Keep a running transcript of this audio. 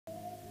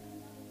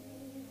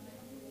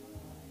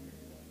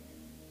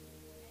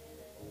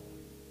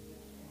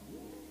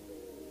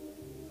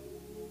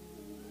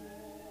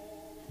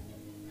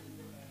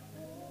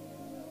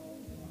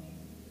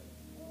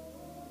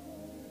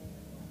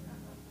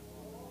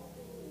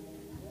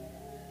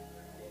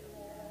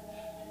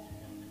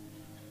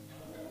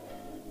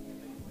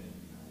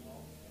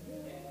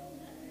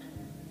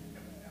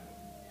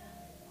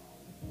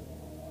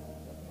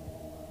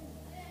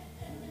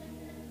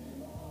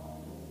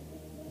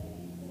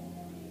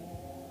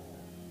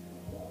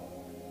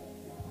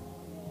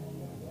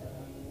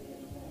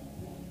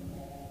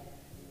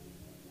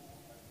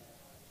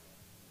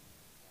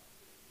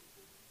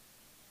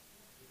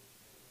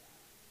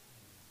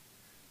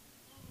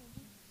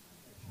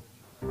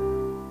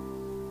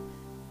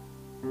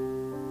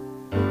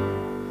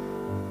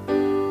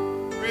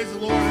Praise the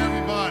Lord,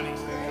 everybody.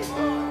 If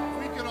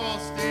we could all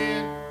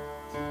stand.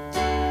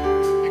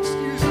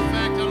 Excuse the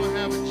fact I don't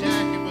have a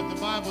jacket, but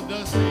the Bible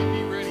does say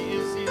be ready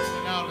in season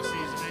and out of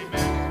season.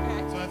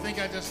 Amen. So I think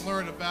I just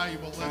learned a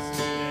valuable lesson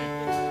today.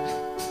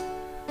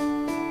 I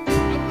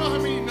don't know how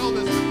many know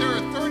this, but there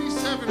are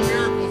 37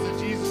 miracles that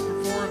Jesus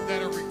performed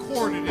that are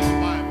recorded in the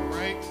Bible,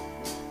 right?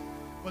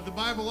 But the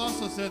Bible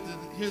also said that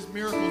his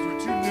miracles were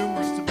too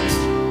numerous to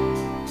mention.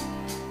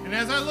 And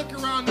as I look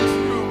around this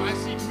room, I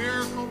see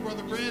miracle,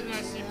 Brother Brandon,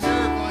 I see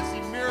miracle, I see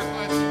miracle,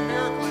 I see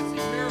miracle, I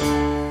see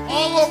miracle,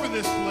 all over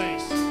this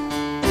place.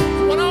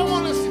 So what I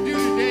want us to do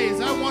today is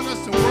I want us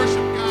to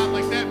worship God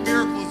like that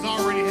miracle has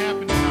already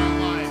happened in our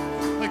life.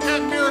 Like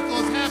that miracle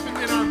has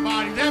happened in our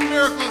body. That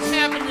miracle has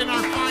happened in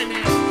our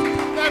finances.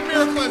 That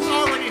miracle has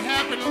already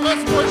happened. And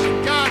let's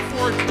worship God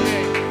for it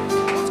today.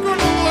 Let's go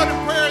to the Lord in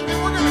prayer, and then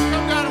we're going to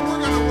come down and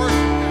we're going to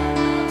worship God.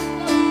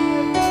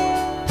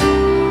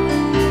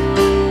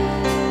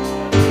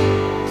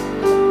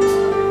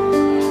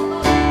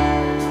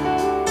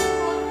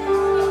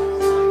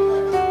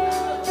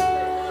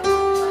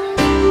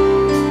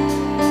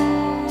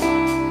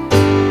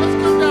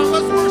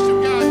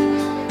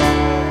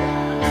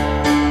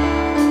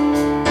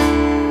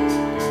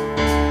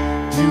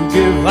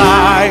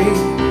 Light,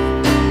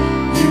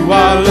 you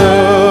are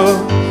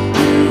love,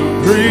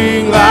 you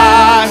bring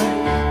light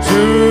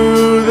to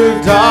the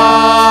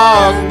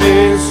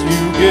darkness,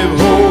 you give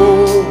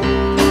hope,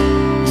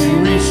 you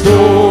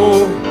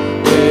restore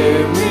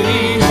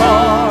every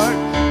heart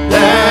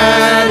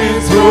that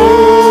is broken.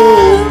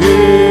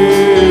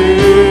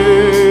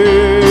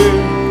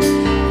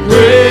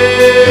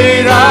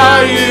 Great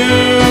are you,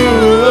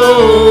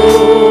 Lord,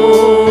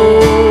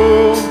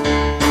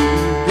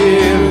 you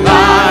give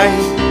light.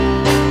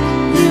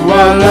 You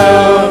are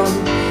love,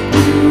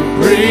 you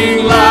bring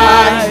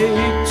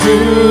light to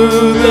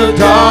the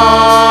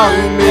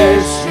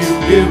darkness, you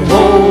give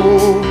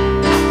hope,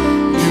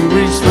 you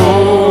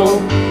restore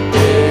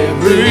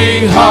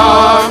every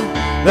heart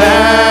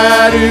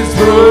that is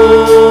broken.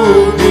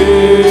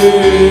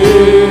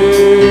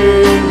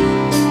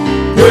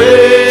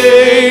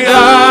 Great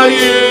are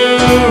you,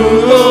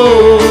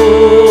 Lord,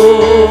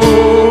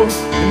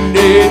 and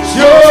it's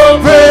your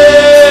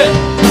breath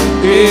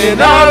in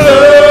our love.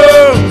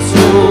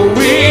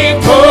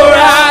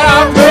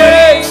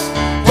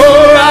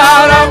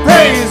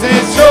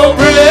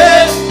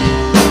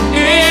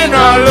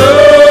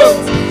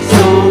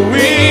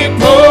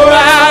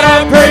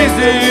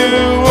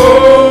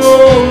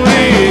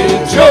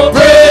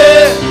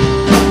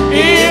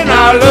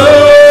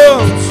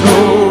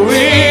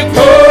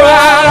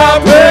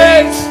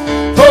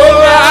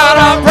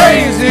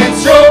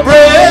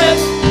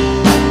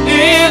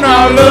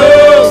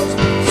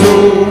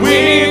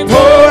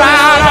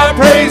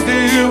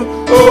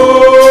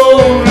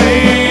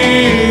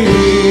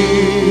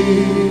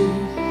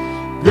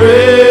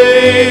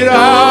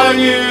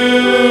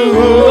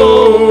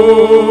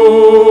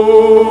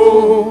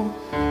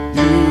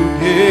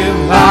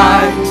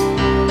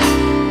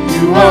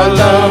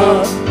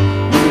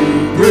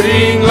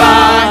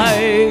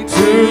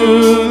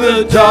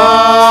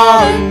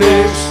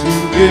 Darkness, you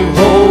give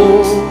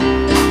hope,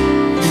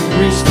 you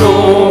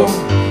restore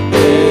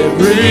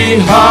every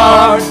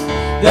heart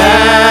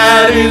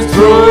that is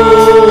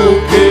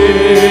broken.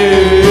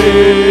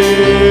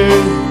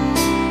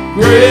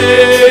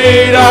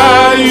 Great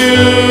are you,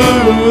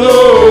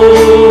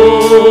 Lord,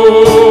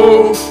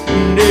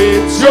 and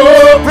it's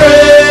your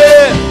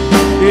breath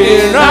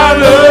in our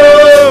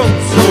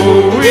lungs, so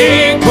we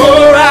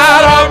pour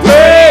out our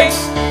praise,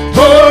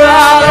 pour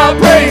out our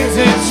praise.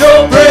 It's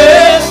your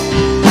breath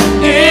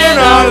in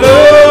our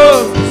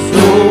love,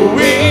 so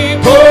we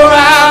pour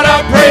out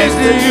our praise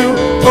to you.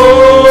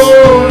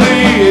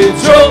 Holy,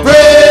 it's your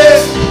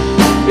breath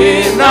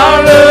in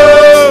our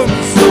love,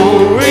 so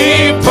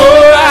we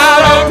pour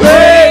out our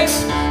praise,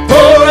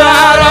 pour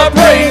out our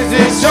praise.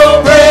 It's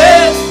your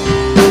breath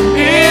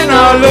in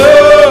our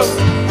love,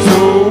 so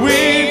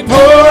we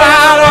pour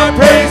out our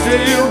praise to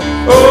you.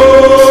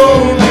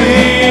 Holy,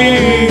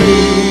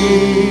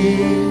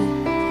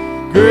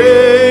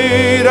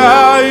 great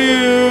are you.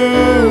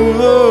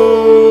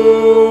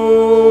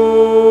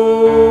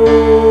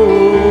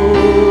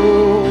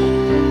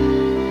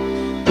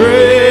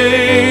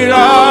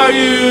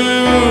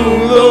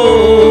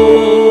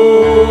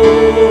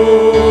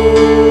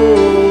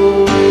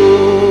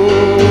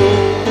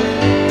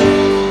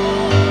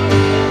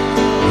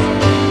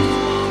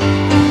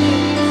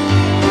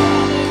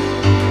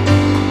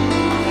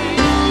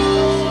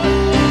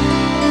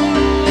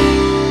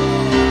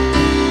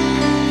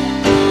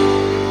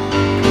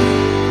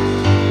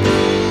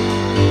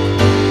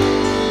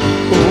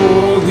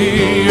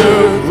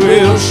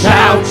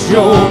 Shout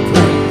your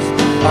praise,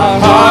 our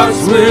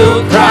hearts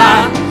will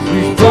cry,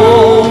 these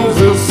bones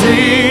will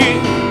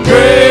sing.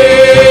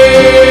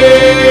 Great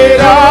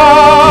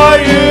are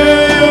you,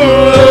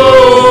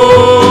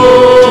 Lord.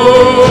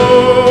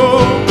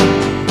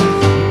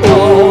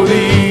 All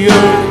the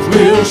earth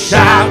will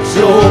shout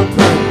your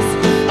praise,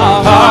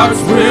 our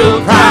hearts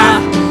will cry,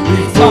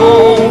 these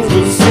bones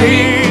will sing.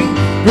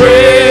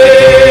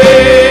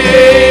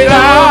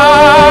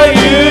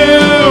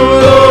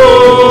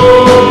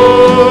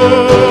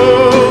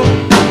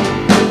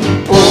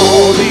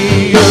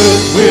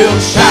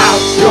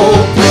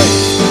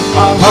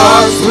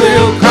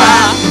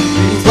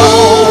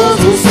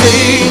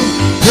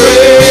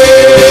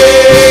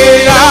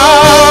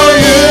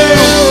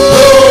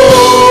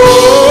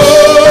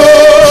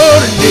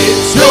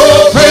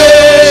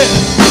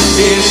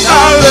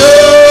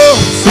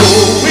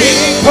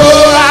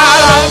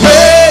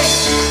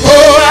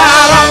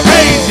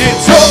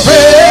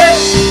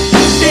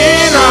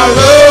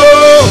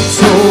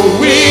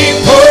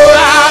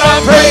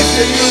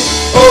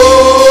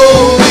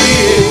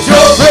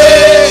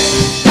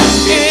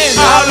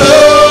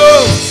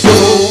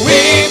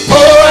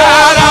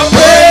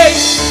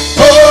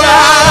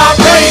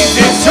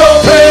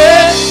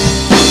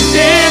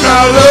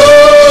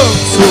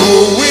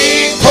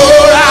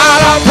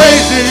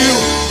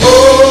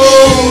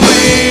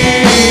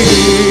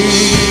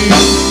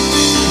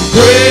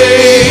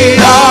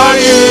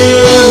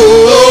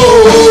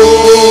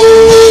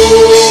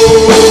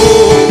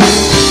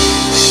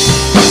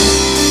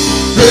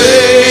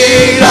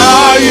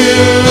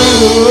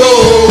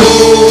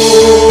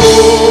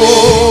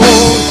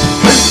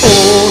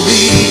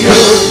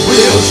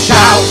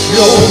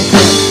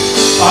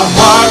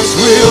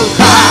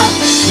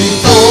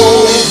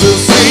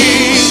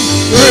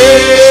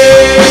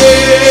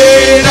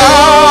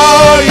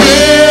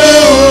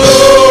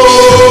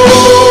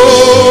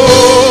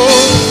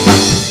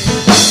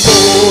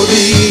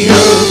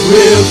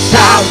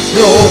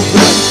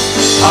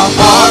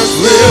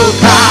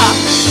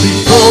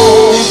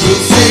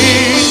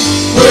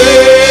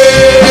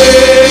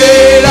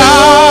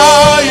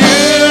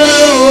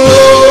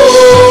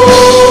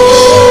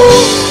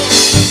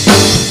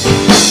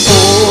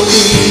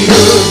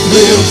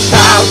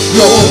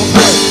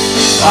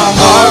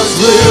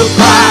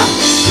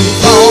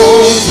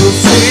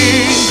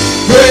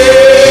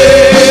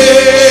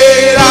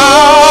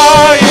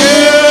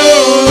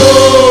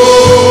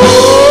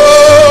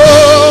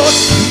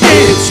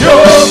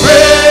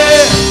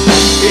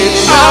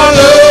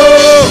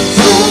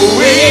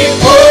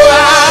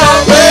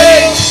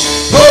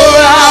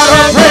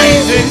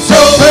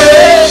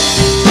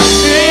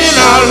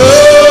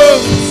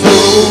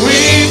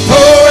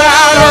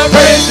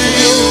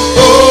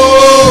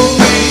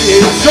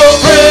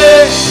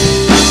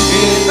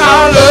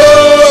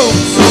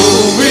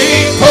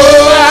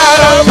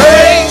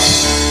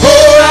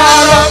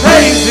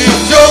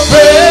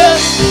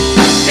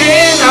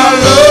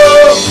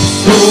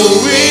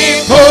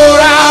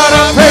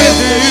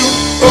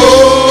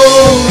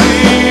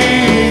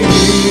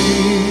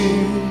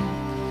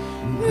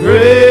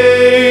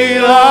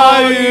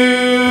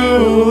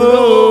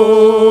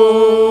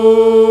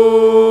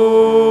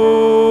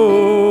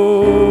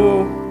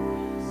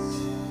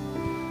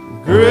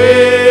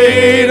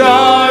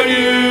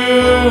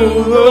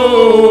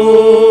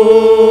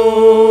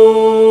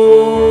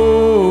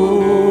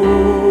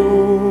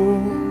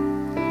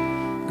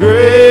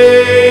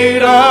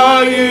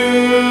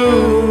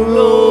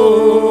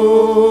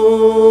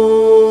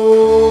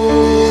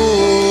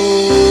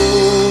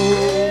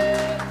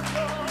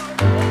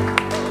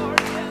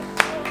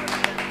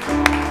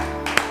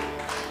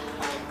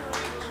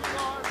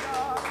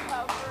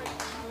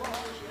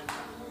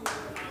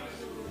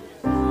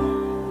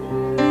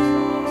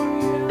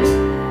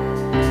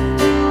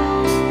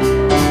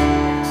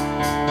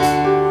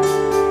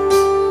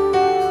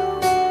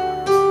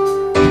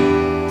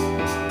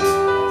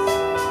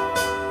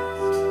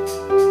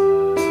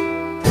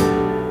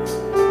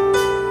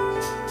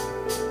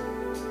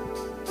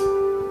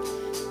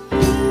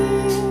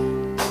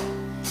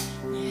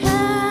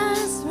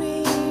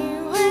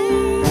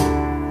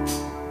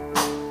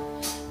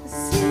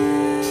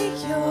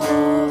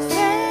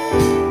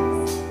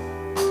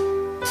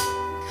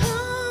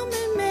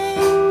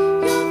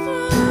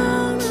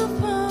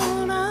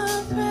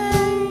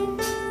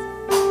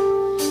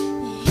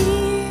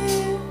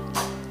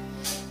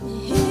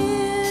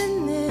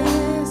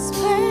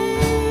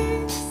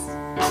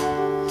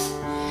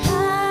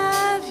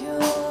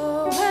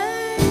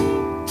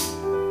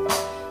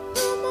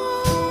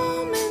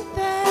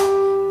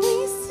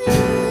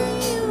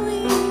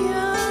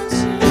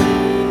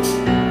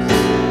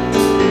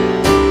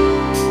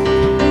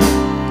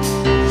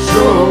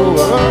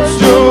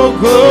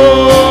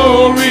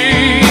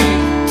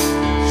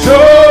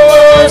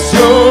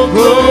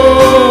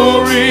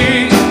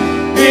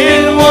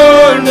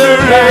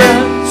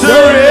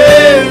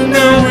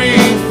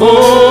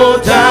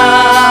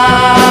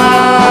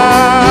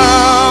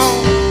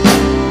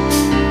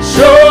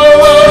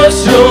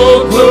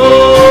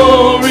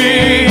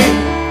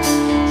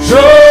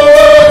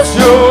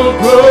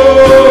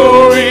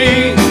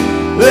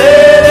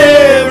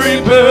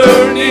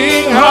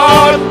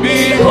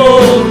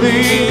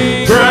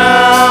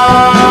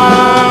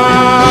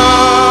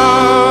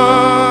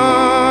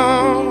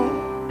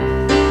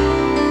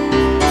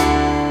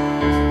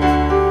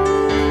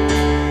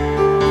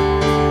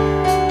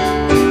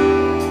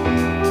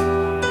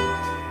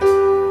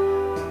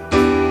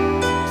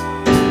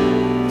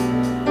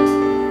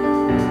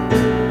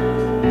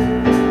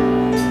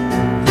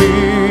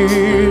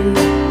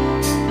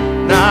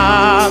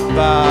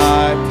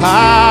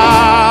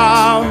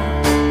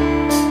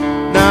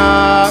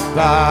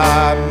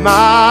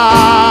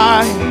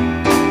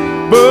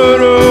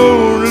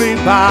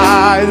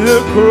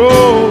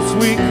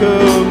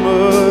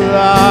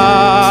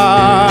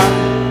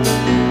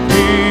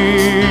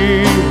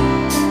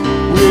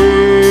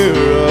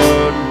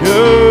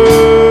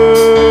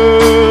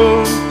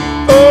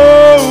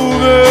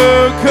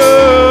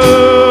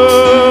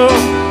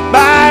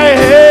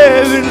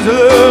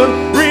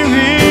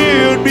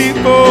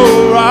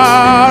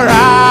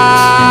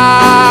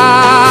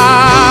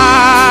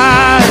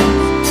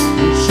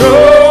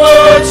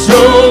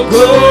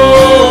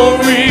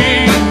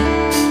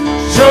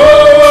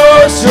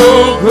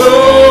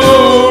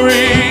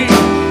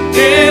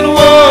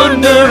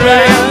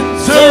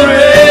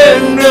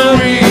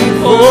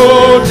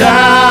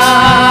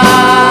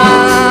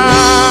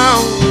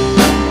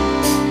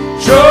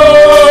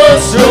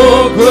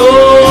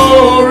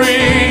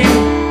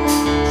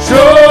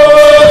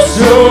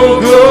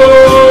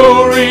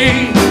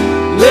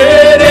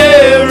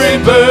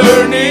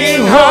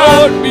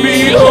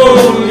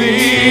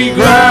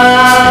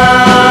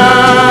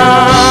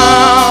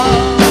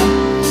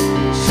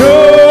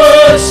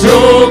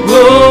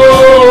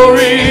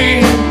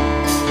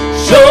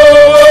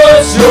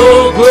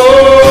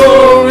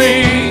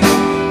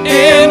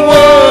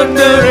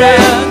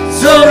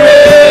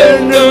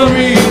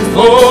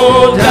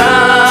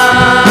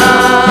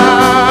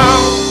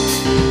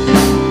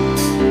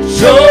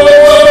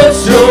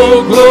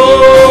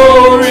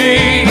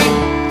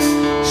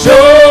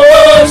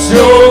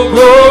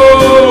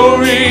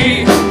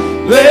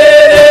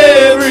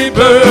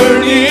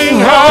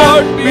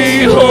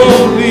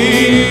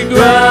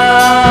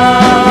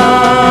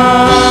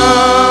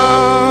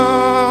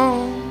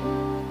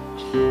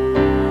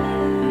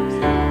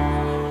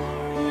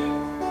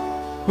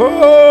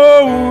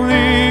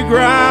 holy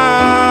ground.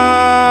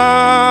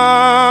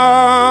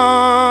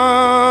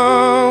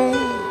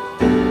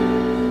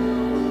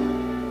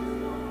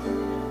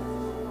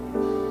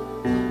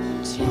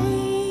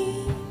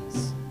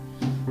 Chains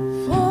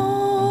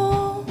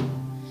fall,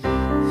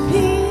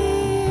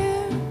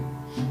 fear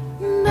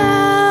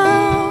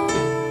now,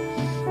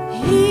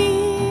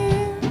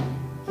 here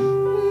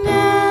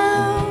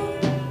now.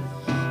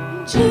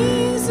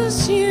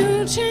 Jesus,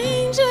 you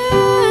change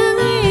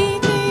everything.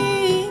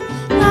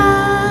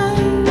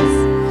 Lies,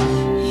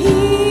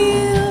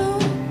 heal,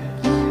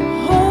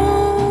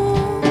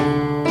 hold,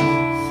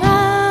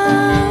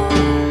 found,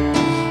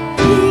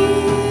 here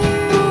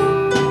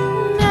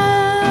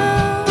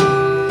now.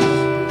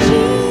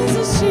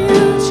 Jesus, you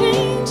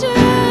change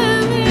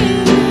everything.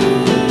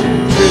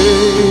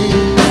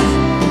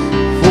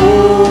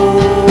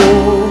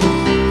 For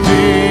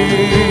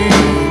thee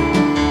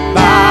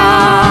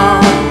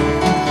bow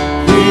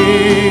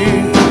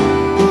here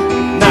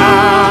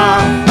now.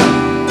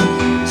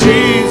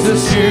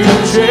 Jesus, you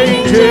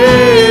change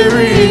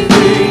everything.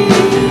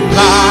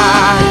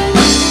 Life,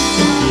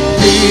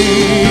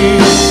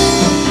 peace,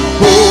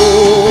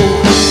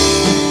 hope,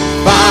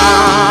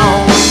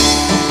 found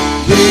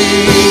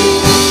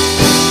here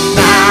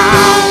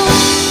now.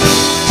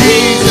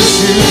 Jesus,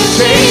 you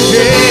change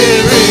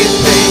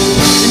everything.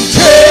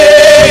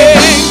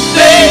 Chains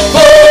they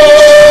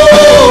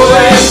fall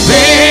and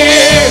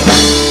fear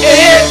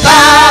it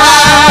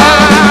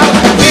bound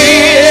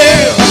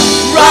here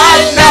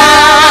right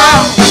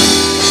now.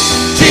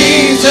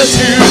 Jesus,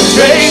 you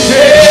change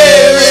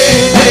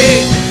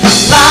everything.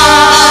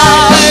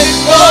 Life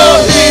will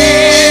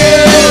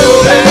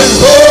heal and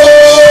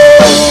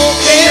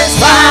hope is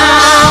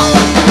found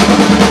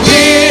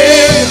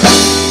here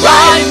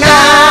right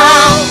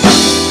now.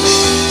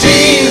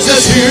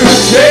 Jesus, you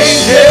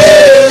change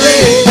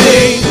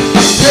everything.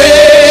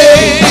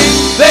 Chains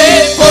they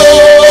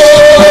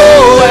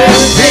fall and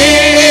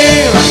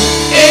fear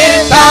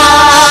it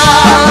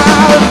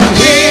bound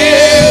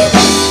here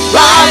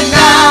right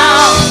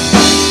now.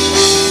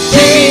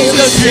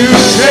 Jesus, you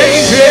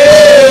change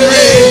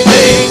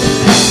everything.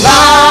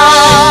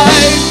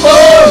 Life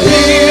will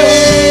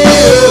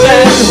heal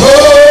and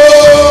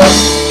hope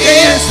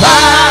is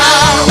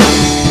found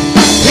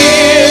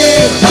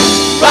here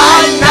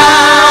right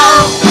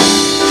now.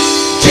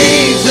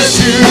 Jesus,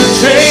 you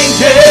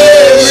change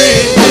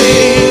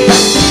everything.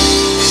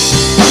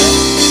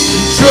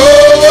 Show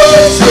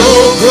us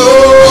your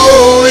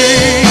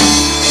glory.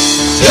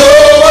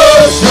 Show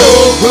us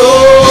your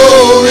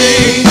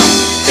glory.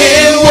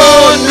 In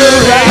wonder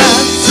and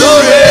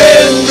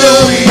surrender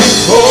we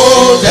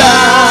fall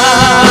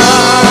down.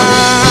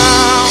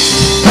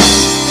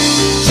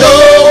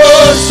 Show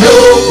us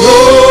your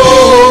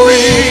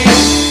glory.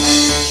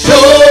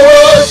 Show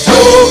us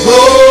your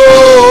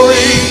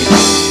glory.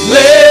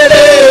 Let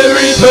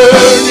every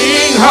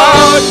burning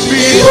heart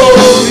be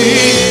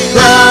holy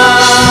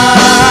ground.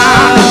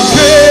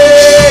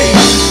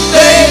 Chains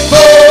they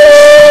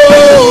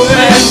fall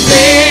and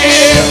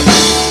fear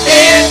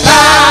it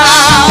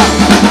bound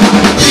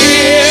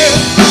here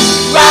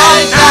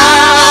right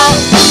now.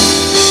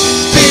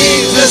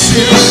 Jesus,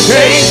 you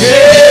change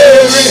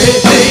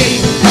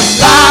everything.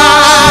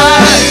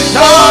 Lives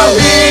are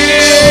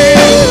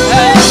healed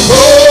and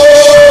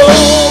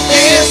hope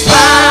is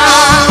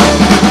found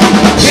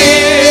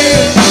here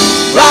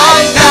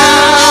right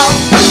now.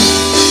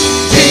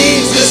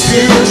 Jesus,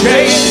 you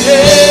change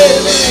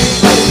everything.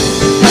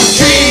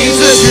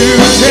 Jesus, you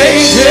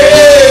change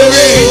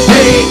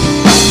everything.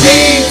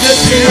 Jesus,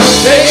 you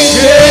change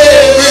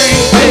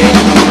everything.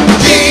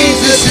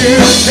 Jesus, you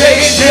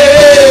change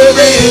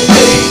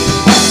everything.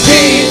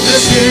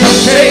 Jesus, you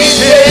change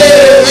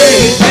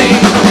everything.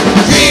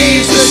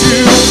 Jesus,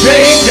 you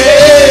change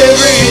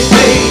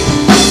everything.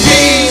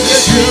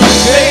 Jesus, you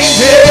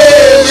change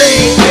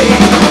everything.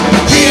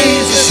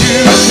 Jesus, you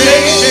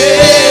change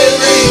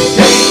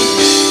everything.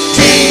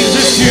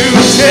 Jesus, you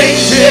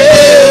change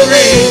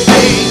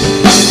everything.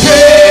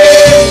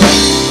 Chains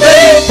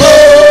they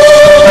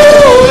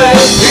fall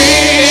and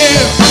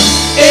fear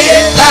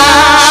it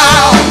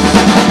bound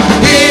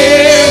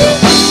here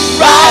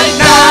right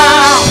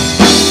now.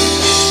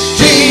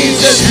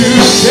 Jesus, you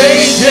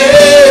change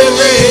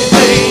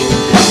everything.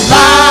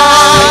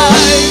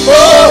 Life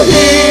will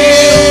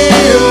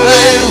heal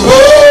and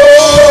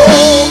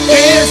hope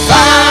is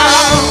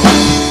found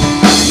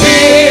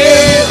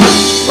here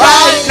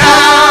right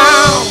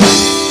now.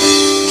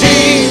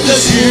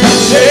 Jesus, you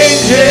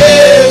change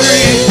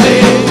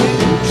everything.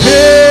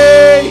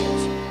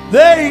 Chains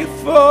they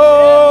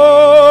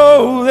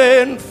fall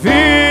and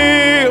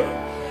fear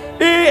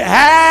it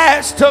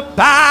has to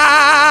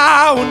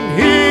bow and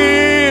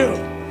heal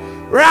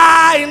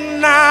right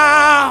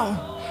now.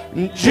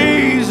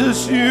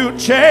 Jesus, you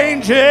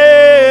change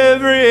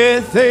everything.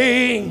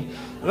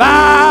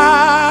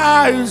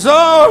 Lives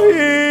are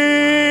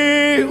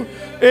healed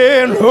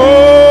and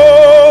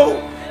hope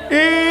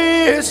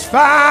is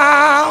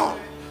found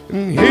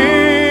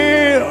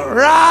here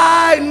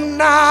right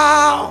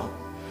now.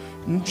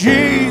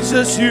 Jesus,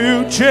 Jesus,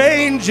 you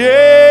change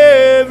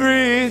everything.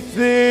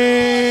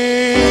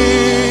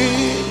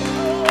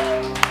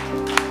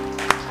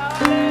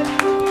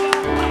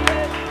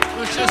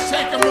 Let's just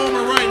take a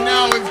moment right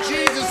now. If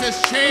Jesus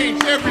has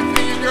changed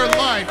everything in your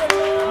life,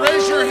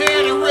 raise your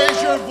hand and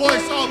raise your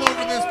voice all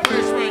over this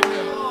place right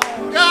now.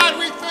 God,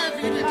 we thank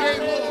you today,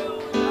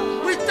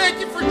 Lord. We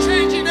thank you for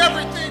changing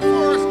everything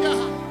for us,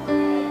 God.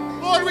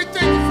 Lord, we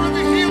thank you for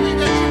the healing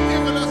that you've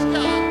given us,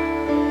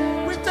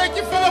 God. We thank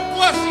you for the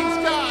blessings,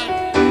 God.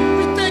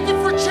 We thank you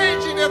for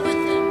changing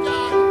everything,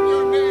 God. In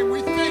your name,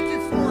 we thank you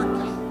for it,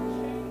 God.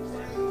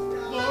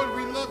 Lord,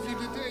 we love you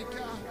today,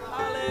 God.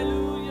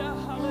 Hallelujah.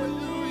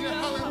 Hallelujah,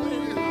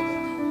 hallelujah, hallelujah.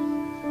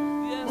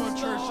 Yes, Come on,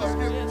 church, Lord, let's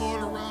give the yes.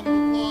 Lord a round of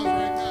applause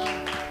right now.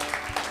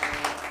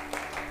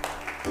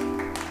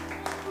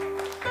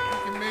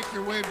 You can make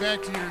your way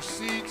back to your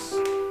seats.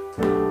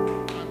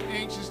 I'm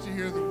anxious to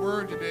hear the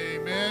word today,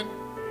 amen.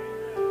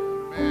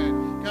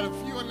 Amen. Got a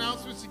few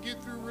announcements to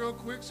get through real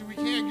quick so we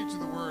can get to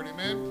the word,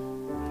 amen.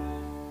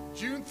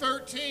 June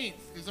 13th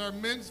is our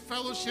men's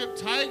fellowship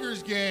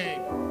Tigers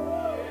game.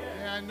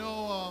 Yeah, I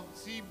know,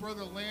 see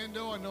Brother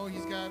Lando, I know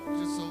he's got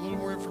just a little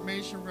more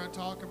information we're going to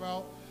talk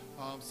about.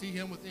 See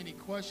him with any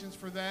questions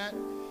for that.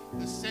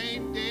 The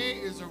same day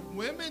is a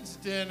women's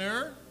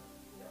dinner.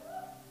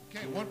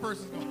 Okay, one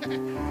person's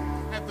going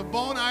at the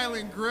Bone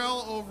Island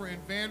Grill over in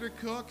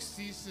Vandercook.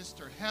 See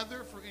Sister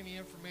Heather for any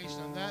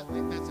information on that. I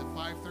think that's at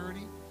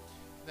 5:30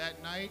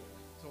 that night.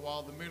 So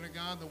while the men are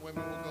gone, the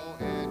women will go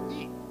and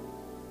eat.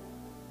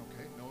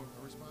 Okay, no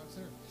response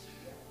there.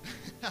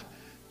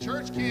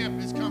 Church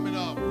camp is coming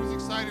up. Who's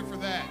excited for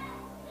that?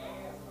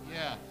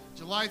 Yeah.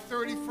 July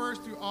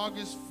 31st through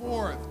August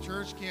 4th.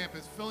 Church camp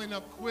is filling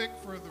up quick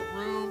for the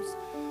rooms.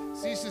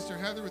 See Sister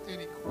Heather with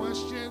any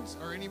questions,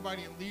 or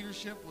anybody in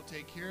leadership will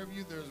take care of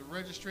you. There's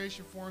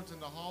registration forms in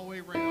the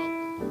hallway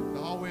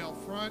out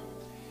front.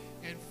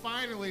 And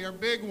finally, our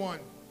big one,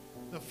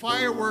 the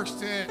fireworks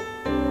tent.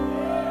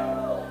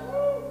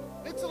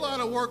 It's a lot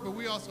of work, but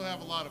we also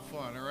have a lot of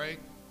fun, all right?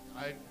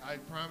 I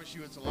promise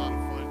you it's a lot of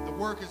fun. The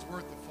work is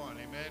worth the fun,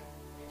 amen?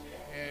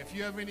 And if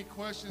you have any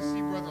questions,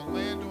 see Brother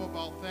Lando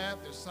about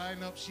that. There's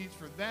sign-up sheets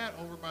for that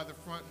over by the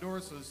front door.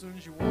 So as soon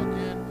as you walk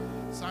in,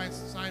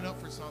 sign up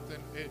for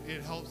something.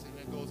 It helps and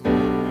it goes a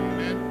long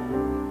way. Amen?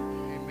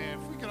 Amen.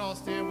 If we could all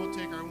stand, we'll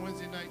take our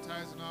Wednesday night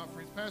tithes and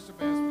offerings. Pastor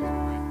Bass, please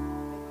pray.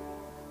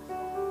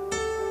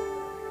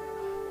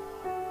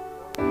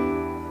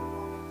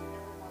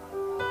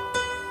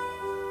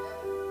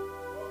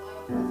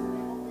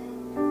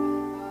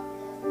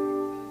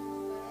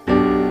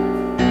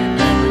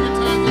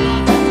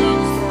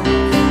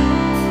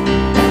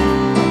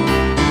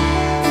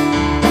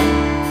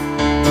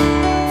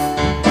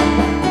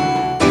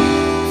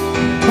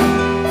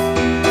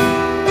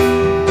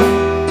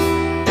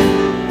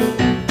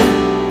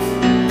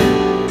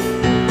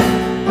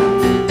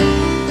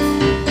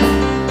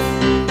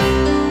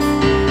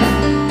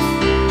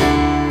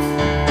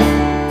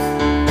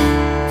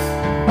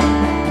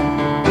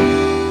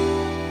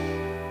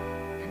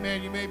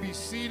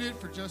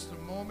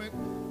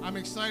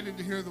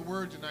 To hear the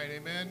word tonight,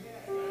 amen.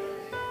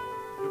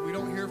 We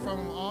don't hear from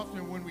him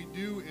often. When we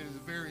do, it is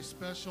very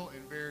special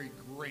and very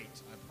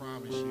great, I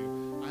promise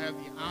you. I have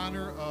the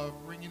honor of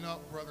bringing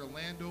up Brother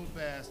Lando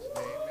Bass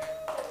today,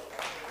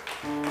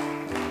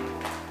 amen.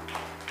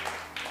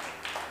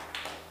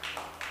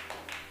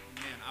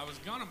 I was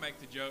gonna make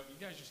the joke, you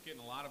guys are just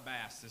getting a lot of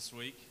bass this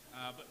week,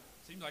 but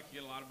it seems like you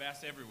get a lot of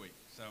bass every week,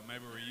 so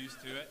maybe we're used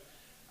to it.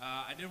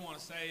 I did want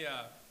to say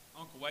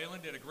Uncle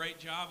Waylon did a great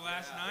job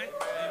last night.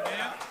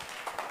 Amen.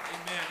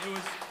 Amen. It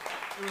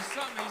was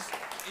something.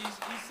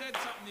 He said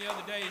something the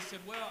other day. He said,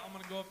 "Well, I'm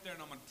going to go up there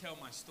and I'm going to tell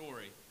my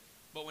story."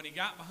 But when he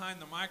got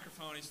behind the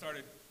microphone, he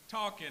started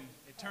talking.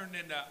 It turned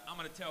into, "I'm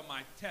going to tell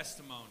my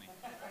testimony."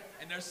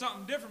 And there's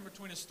something different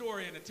between a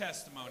story and a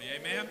testimony.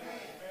 Amen.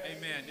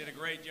 Amen. Did a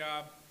great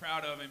job.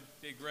 Proud of him.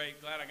 Did great.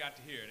 Glad I got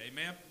to hear it.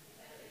 Amen.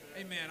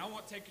 Amen. I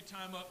won't take your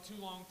time up too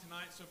long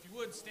tonight. So if you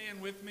would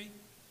stand with me.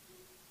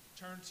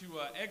 Turn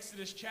to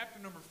Exodus chapter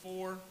number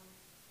 4.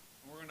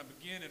 We're going to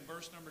begin in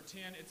verse number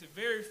 10. It's a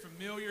very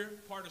familiar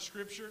part of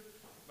Scripture,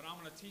 but I'm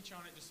going to teach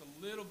on it just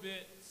a little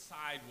bit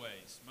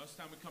sideways. Most of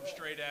the time we come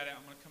straight at it.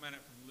 I'm going to come at it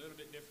from a little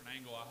bit different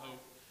angle, I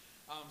hope.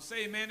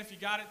 Say amen if you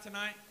got it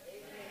tonight.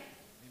 Amen.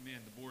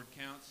 Amen. The board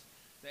counts.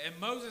 And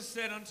Moses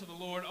said unto the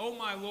Lord, "O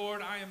my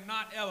Lord, I am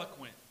not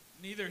eloquent,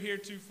 neither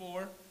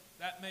heretofore."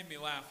 That made me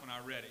laugh when I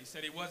read it. He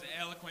said he wasn't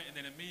eloquent and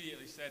then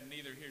immediately said,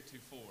 "Neither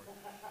heretofore.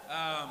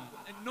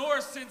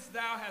 Nor since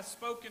thou hast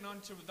spoken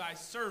unto thy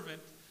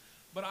servant,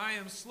 but I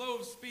am slow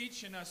of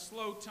speech and a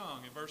slow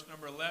tongue." In verse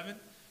number 11,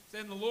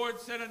 then the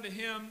Lord said unto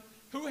him,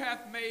 "Who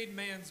hath made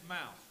man's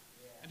mouth?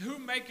 And who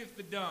maketh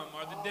the dumb,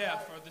 or the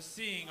deaf, or the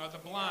seeing, or the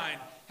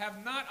blind?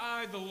 Have not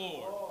I the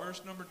Lord?"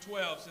 Verse number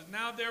 12 says,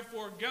 "Now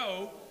therefore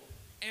go,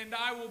 and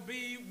I will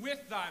be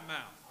with thy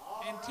mouth,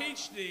 and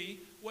teach thee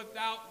what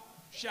thou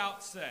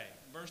shalt say."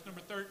 Verse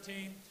number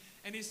 13,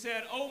 and he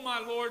said, "O my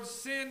Lord,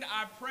 send,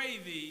 I pray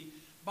thee,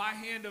 by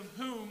hand of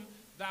whom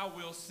thou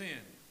wilt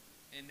send."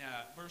 In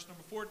verse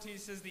number 14,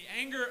 it says, the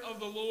anger of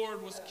the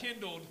Lord was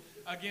kindled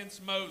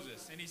against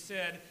Moses. And he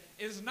said,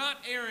 is not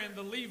Aaron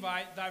the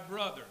Levite thy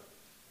brother?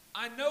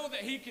 I know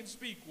that he can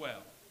speak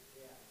well.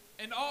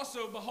 And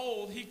also,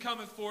 behold, he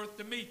cometh forth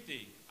to meet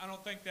thee. I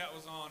don't think that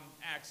was on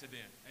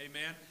accident.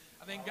 Amen.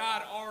 I think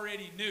God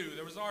already knew.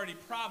 There was already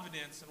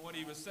providence in what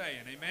he was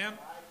saying. Amen.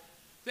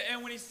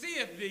 And when he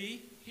seeth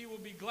thee, he will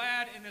be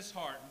glad in his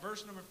heart.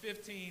 Verse number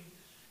 15,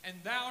 and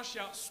thou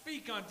shalt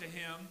speak unto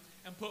him,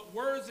 and put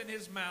words in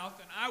his mouth,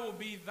 and I will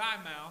be thy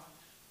mouth,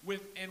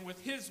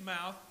 with his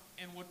mouth,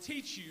 and will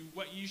teach you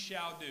what you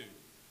shall do.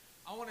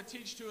 I want to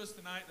teach to us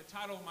tonight, the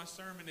title of my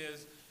sermon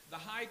is, The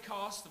High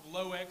Cost of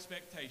Low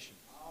Expectation.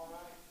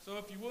 So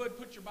if you would,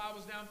 put your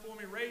Bibles down for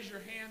me, raise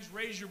your hands,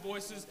 raise your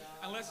voices,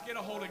 and let's get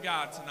a hold of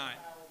God tonight.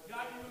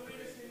 God, you would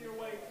lead us in your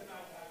way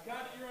tonight, God.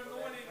 God, your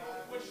anointing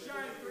would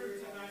shine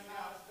through tonight,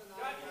 God.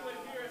 God, you would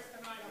hear us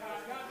tonight, God.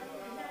 God, you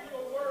would hear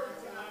your word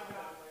tonight,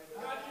 God.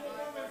 God, you would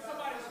move in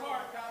somebody's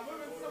heart, God.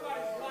 Move in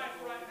somebody's life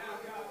right now,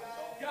 God.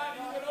 God,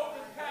 you would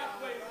open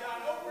pathways, God.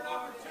 Open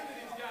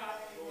opportunities, God.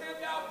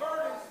 Hand out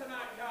burdens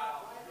tonight,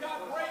 God. God,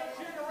 break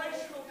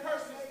generational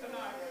curses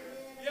tonight.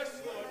 Yes,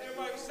 Lord.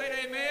 Everybody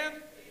say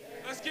amen.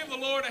 Let's give the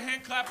Lord a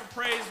hand clap of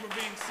praise. We're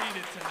being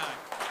seated tonight.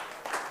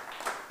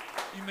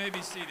 You may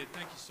be seated.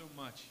 Thank you so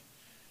much.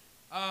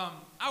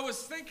 I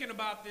was thinking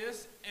about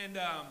this, and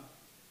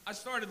I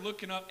started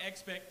looking up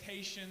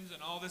expectations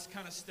and all this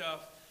kind of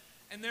stuff.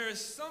 And there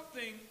is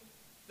something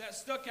that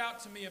stuck out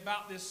to me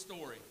about this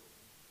story.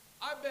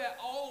 I bet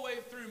all the way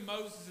through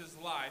Moses'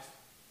 life,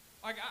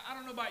 like I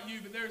don't know about you,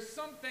 but there's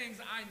some things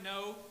I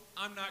know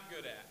I'm not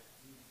good at.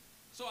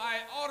 So I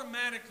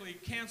automatically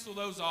cancel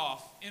those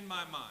off in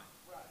my mind.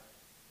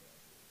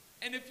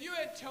 And if you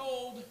had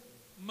told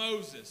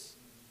Moses,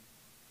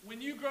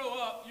 when you grow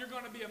up, you're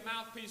going to be a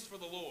mouthpiece for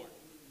the Lord,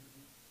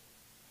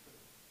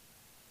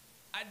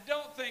 I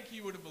don't think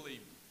he would have believed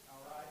you.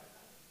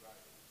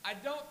 I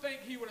don't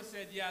think he would have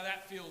said, yeah,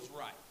 that feels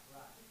right.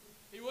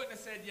 He wouldn't have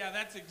said, yeah,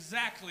 that's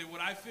exactly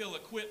what I feel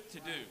equipped to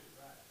do.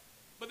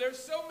 But there's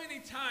so many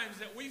times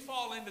that we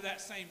fall into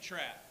that same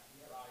trap.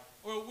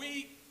 Where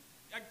we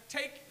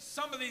take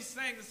some of these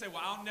things and say,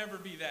 well, I'll never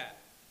be that.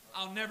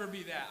 I'll never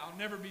be that. I'll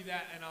never be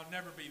that, and I'll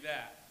never be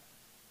that.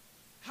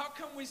 How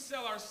come we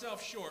sell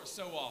ourselves short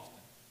so often?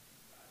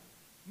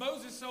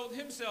 Moses sold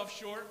himself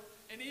short,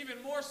 and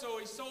even more so,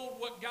 he sold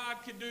what God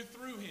could do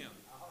through him.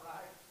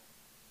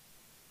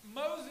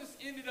 Moses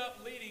ended up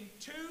leading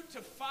 2 to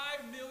 5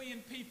 million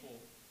people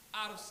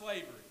out of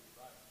slavery,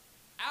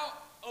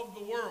 out of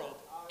the world,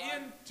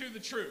 into the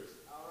truth.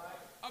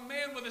 A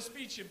man with a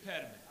speech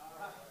impediment.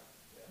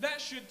 That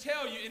should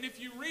tell you, and if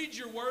you read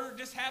your word,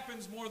 this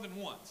happens more than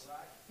once.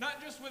 Not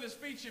just with a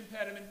speech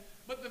impediment,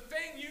 but the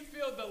thing you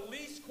feel the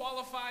least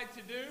qualified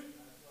to do,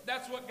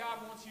 that's what God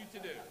wants you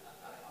to do.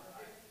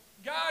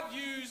 God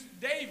used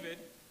David,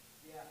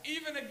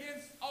 even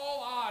against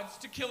all odds,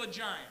 to kill a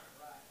giant.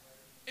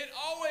 It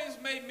always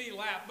made me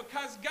laugh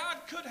because God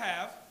could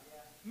have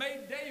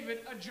made David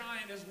a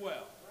giant as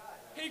well.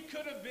 He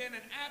could have been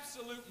an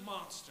absolute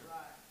monster.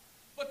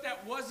 But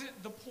that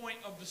wasn't the point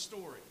of the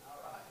story.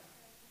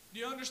 Do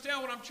you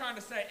understand what I'm trying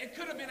to say? It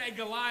could have been a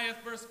Goliath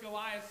versus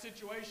Goliath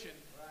situation.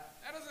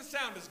 That doesn't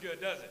sound as good,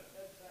 does it?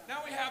 Now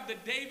we have the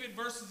David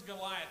versus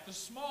Goliath, the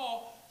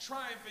small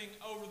triumphing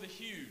over the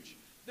huge.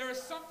 There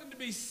is something to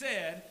be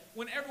said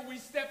whenever we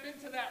step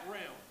into that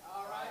realm.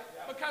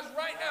 Because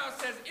right now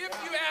it says, if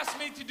you ask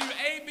me to do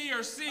A, B,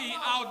 or C,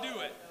 I'll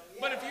do it.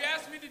 But if you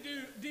ask me to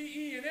do D,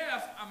 E, and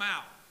F, I'm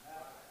out.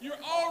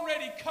 You're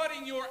already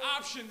cutting your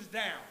options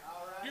down.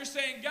 You're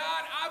saying,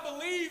 God, I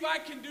believe I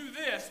can do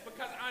this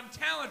because I'm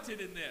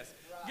talented in this.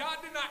 God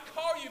did not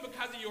call you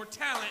because of your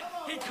talent.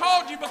 He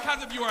called you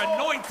because of your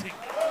anointing.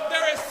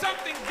 There is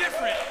something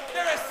different.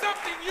 There is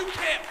something you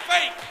can't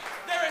fake.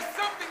 There is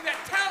something that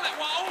talent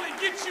will only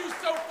get you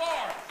so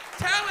far.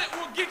 Talent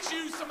will get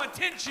you some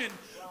attention,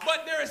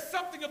 but there is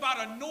something about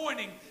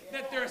anointing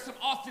that there is some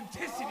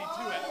authenticity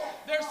to it.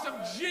 There's some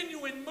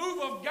genuine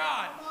move of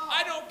God.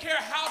 I don't care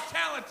how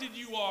talented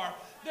you are.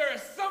 There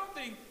is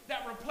something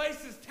that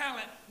replaces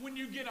talent when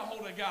you get a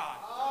hold of God.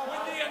 When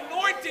the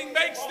anointing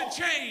makes the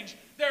change,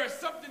 there is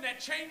something that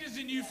changes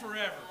in you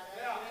forever.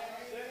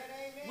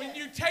 When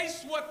you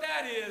taste what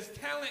that is,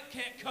 talent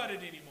can't cut it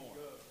anymore.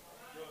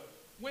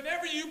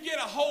 Whenever you get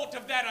a hold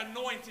of that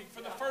anointing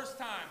for the first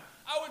time,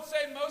 I would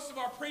say most of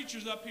our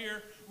preachers up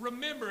here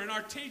remember, and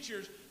our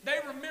teachers, they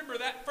remember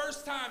that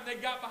first time they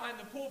got behind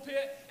the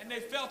pulpit and they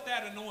felt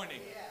that anointing.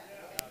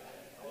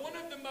 One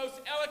of the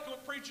most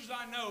eloquent preachers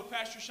I know,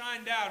 Pastor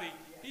Shine Dowdy,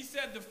 he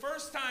said the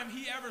first time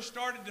he ever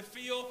started to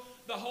feel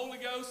the Holy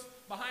Ghost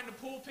behind the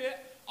pulpit,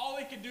 all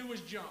he could do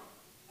was jump.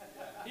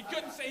 He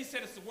couldn't say, he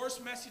said it's the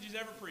worst message he's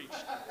ever preached.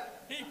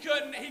 He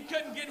couldn't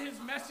get his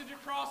message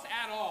across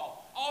at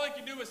all. All he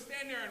could do was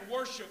stand there and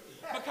worship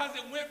because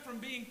it went from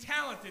being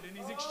talented, and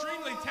he's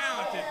extremely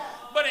talented,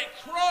 but it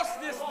crossed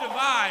this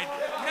divide.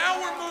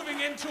 Now we're moving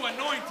into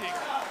anointing.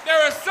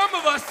 There are some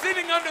of us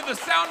sitting under the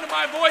sound of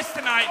my voice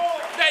tonight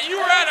that you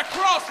are at a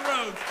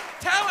crossroads.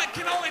 Talent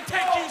can only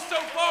take you so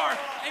far,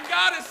 and God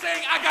God is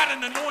saying, I got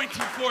an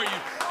anointing for you.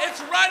 It's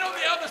right on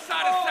the other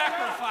side of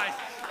sacrifice.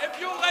 If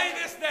you'll lay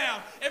this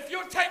down, if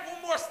you'll take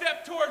one more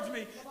step towards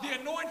me, the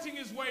anointing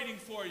is waiting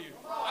for you.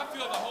 I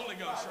feel the Holy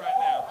Ghost right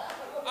now.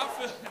 I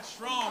feel it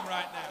strong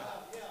right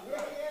now.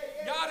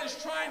 God is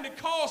trying to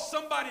call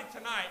somebody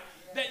tonight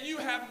that you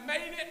have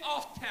made it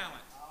off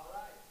talent.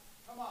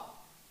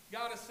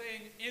 God is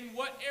saying, in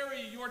what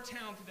area you're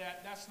talented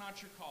at, that's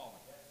not your calling.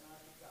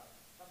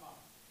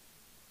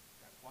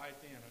 Got quiet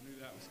then. I knew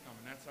that was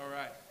coming. That's all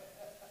right.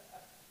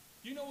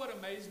 You know what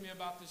amazed me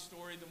about this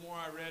story the more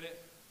I read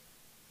it?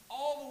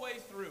 All the way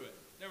through it,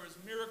 there was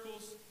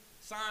miracles,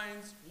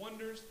 signs,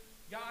 wonders.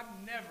 God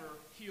never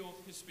healed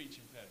his speech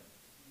impediment.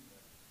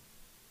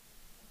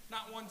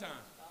 Not one time.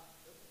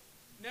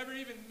 Never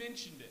even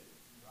mentioned it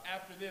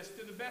after this,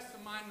 to the best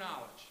of my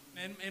knowledge.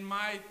 And in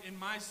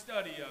my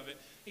study of it,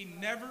 he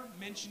never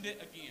mentioned it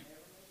again.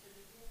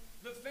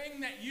 The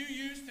thing that you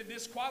use to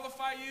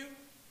disqualify you,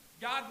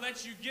 God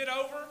lets you get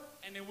over,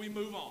 and then we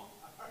move on.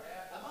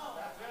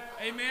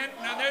 Amen?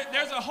 Now,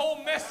 there's a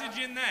whole message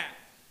in that,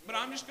 but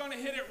I'm just going to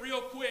hit it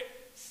real quick.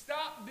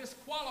 Stop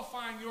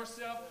disqualifying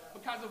yourself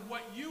because of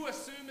what you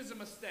assume is a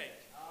mistake.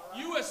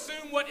 You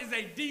assume what is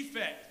a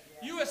defect.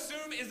 You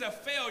assume is a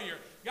failure.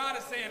 God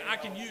is saying, I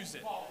can use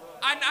it.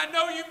 I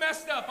know you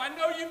messed up. I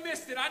know you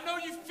missed it. I know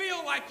you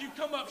feel like you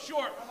come up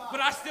short, but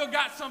I still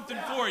got something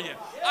for you.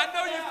 I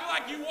know you feel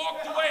like you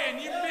walked away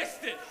and you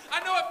missed it. I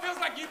know it feels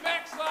like you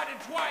backslided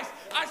twice.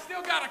 I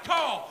still got a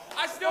call.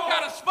 I still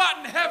got a spot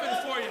in heaven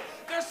for you.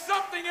 There's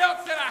something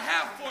else that I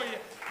have for you.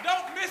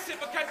 Don't miss it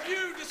because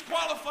you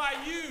disqualify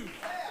you.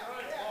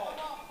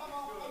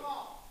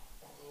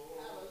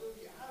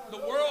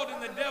 The world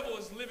and the devil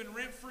is living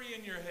rent-free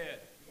in your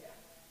head.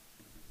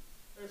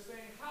 They're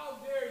saying, how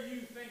dare you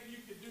think you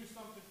could do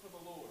something for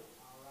the Lord?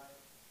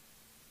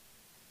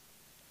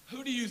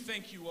 Who do you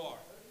think you are?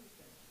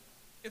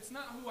 It's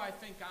not who I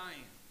think I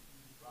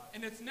am.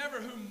 And it's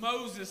never who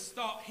Moses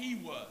thought he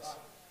was.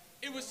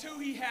 It was who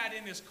he had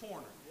in his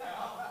corner.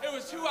 It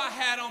was who I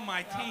had on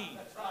my team.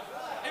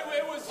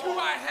 It was who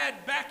I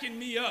had backing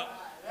me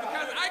up.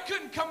 Because I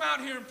couldn't come out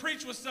here and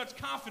preach with such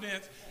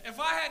confidence if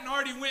I hadn't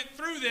already went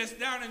through this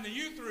down in the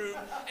youth room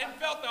and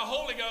felt the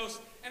Holy Ghost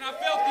and I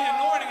felt the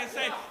anointing and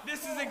say,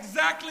 this is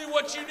exactly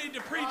what you need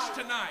to preach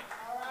tonight.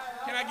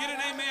 Can I get an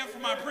amen for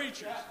my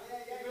preachers?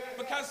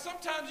 Because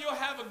sometimes you'll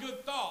have a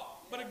good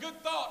thought, but a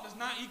good thought does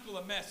not equal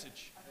a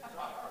message.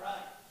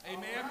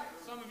 Amen?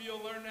 Some of you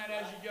will learn that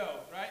as you go,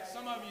 right?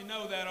 Some of you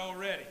know that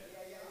already.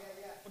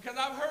 Because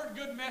I've heard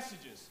good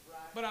messages,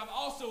 but I've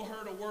also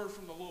heard a word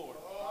from the Lord.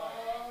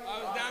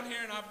 I was down here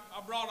and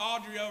I brought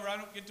Audrey over. I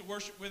don't get to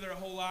worship with her a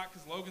whole lot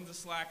because Logan's a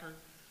slacker.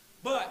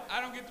 But I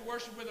don't get to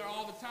worship with her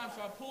all the time,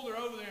 so I pulled her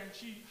over there and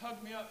she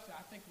hugged me up and said,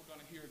 I think we're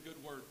going to hear a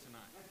good word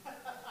tonight.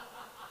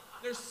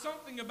 There's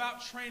something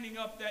about training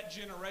up that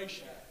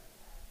generation.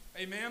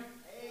 Amen?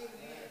 Amen.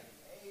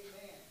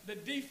 The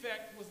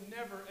defect was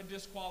never a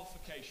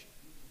disqualification.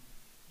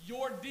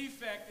 Your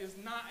defect is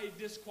not a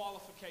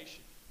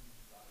disqualification.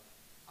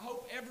 I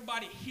hope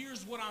everybody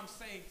hears what I'm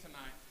saying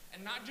tonight.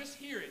 And not just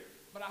hear it,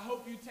 but I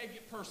hope you take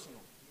it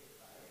personal.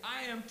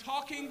 I am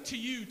talking to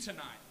you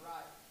tonight.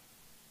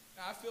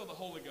 I feel the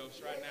Holy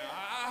Ghost right now.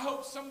 I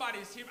hope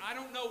somebody's here. I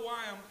don't know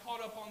why I'm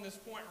caught up on this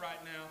point right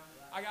now.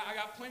 I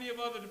got plenty of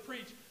other to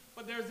preach.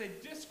 But there's a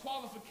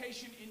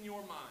disqualification in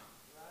your mind.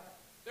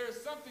 There is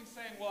something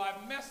saying, well,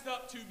 I've messed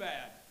up too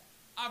bad.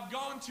 I've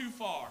gone too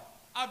far.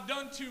 I've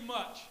done too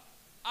much.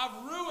 I've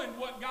ruined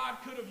what God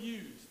could have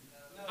used.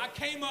 I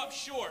came up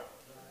short.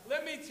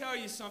 Let me tell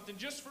you something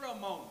just for a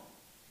moment.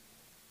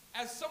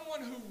 As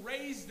someone who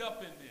raised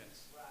up in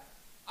this,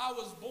 I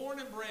was born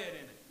and bred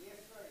in it.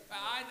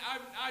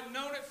 I've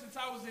known it since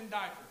I was in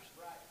diapers.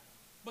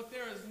 But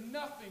there is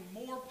nothing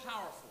more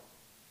powerful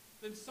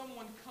than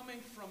someone coming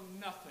from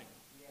nothing.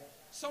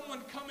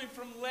 Someone coming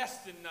from less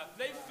than nothing.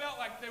 They felt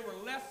like they were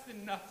less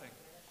than nothing.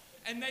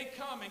 And they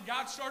come and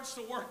God starts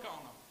to work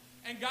on them.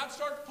 And God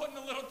starts putting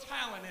a little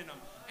talent in them.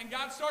 And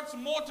God starts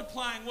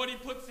multiplying what he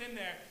puts in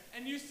there.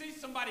 And you see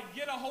somebody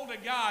get a hold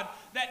of God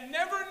that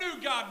never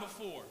knew God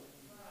before.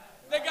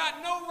 They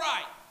got no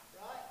right.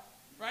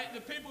 Right?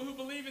 The people who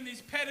believe in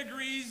these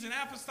pedigrees and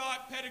apostolic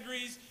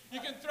pedigrees, you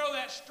can throw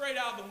that straight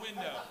out the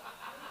window.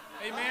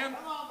 Amen?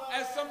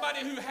 As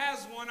somebody who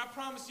has one, I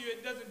promise you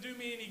it doesn't do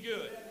me any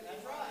good.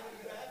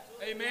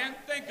 Amen?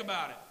 Think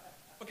about it.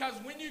 Because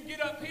when you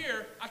get up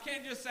here, I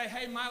can't just say,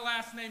 hey, my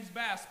last name's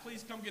Bass.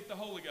 Please come get the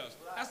Holy Ghost.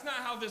 That's not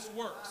how this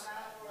works.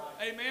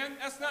 Amen?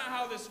 That's not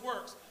how this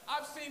works.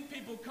 I've seen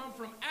people come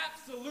from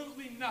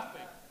absolutely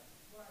nothing,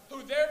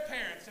 who their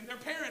parents and their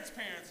parents'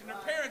 parents and their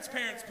parents'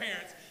 parents'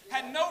 parents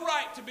had no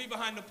right to be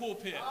behind the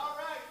pulpit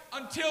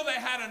until they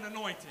had an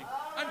anointing,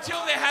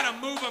 until they had a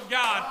move of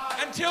God,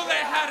 until they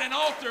had an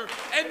altar,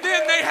 and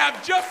then they have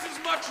just as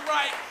much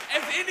right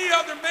as any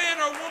other man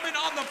or woman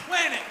on the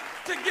planet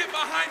to get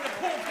behind the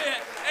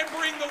pulpit and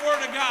bring the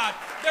word of God.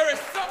 There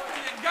is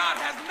something that God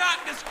has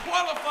not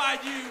disqualified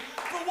you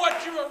for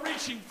what you are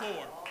reaching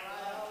for.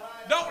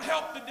 Don't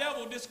help the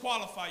devil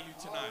disqualify you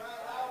tonight.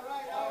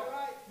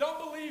 Don't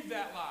believe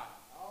that lie.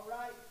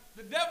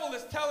 The devil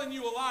is telling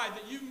you a lie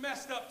that you've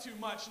messed up too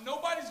much.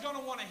 Nobody's going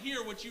to want to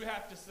hear what you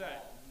have to say.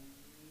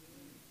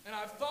 And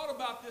I've thought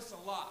about this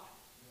a lot.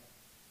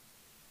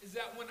 Is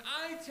that when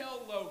I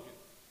tell Logan,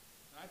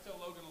 and I tell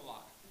Logan a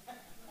lot,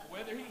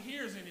 whether he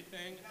hears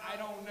anything, I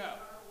don't know.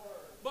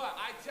 But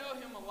I tell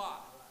him a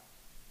lot.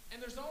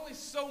 And there's only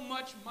so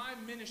much my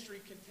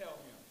ministry can tell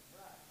him.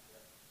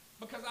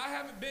 Because I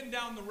haven't been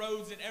down the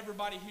roads that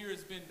everybody here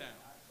has been down.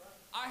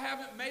 I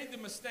haven't made the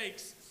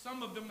mistakes,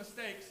 some of the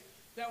mistakes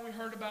that we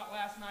heard about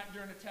last night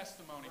during a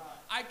testimony.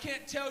 I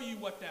can't tell you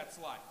what that's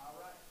like.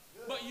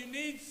 But you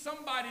need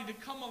somebody to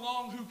come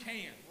along who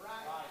can.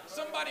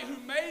 Somebody who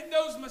made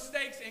those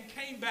mistakes and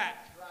came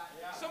back.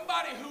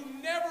 Somebody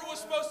who never was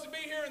supposed to be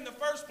here in the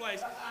first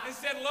place and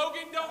said,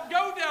 Logan, don't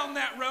go down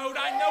that road.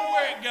 I know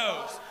where it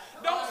goes.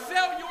 Don't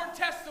sell your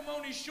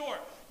testimony short.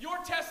 Your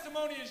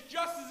testimony is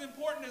just as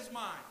important as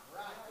mine,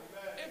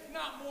 if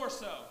not more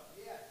so.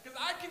 Because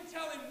I can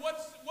tell him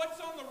what's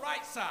on the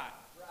right side.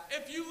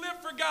 If you live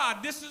for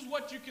God, this is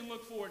what you can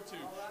look forward to.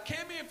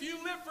 Cammy, if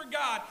you live for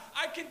God,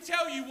 I can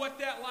tell you what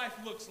that life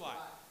looks like.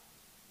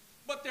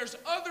 But there's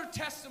other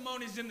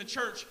testimonies in the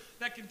church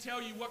that can tell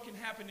you what can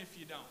happen if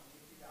you don't.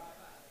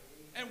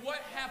 And what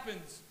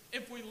happens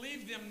if we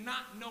leave them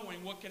not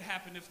knowing what could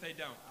happen if they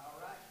don't.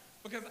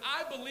 Because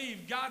I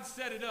believe God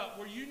set it up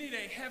where you need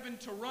a heaven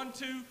to run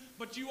to,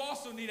 but you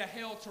also need a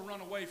hell to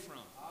run away from.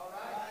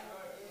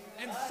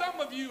 And some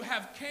of you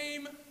have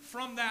came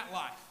from that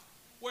life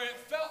where it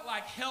felt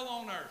like hell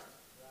on earth.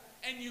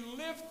 And you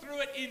lived through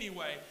it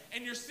anyway.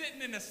 And you're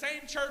sitting in the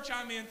same church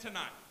I'm in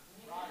tonight.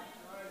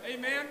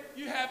 Amen?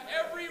 You have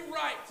every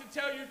right to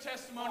tell your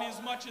testimony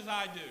as much as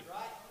I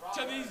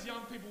do to these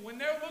young people. When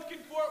they're looking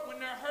for it, when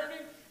they're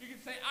hurting, you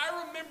can say,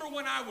 I remember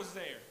when I was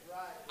there.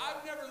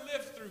 I've never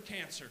lived through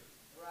cancer.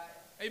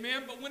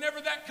 Amen? But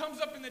whenever that comes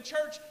up in the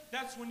church,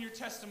 that's when your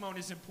testimony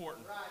is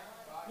important.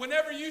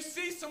 Whenever you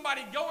see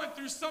somebody going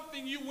through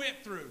something you went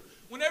through,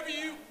 whenever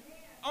you,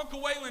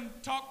 Uncle Waylon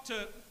talked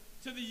to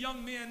the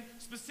young men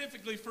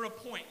specifically for a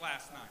point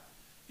last night.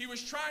 He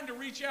was trying to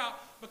reach out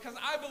because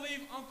I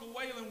believe Uncle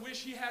Waylon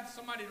wished he had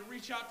somebody to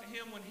reach out to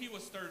him when he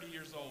was 30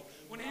 years old,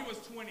 when he was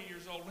 20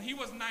 years old, when he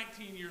was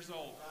 19 years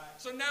old.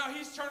 So now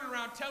he's turning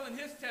around telling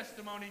his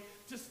testimony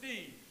to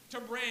Steve,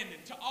 to Brandon,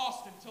 to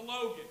Austin, to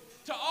Logan,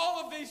 to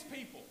all of these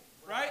people,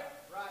 right?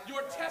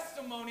 Your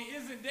testimony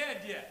isn't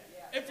dead yet.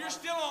 If you're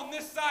still on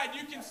this side,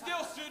 you can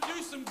still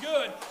do some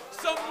good,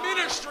 some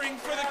ministering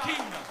for the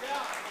kingdom.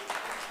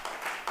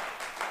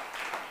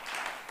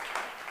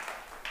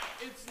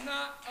 It's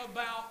not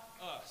about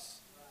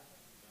us.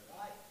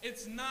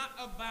 It's not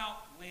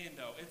about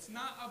Lando. It's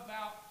not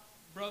about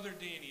Brother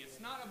Danny. It's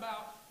not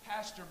about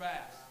Pastor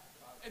Bass.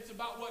 It's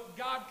about what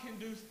God can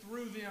do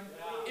through them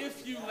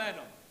if you let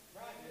him.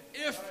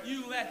 If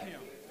you let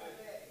him.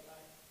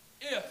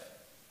 If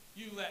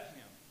you let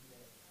him.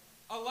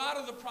 A lot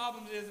of the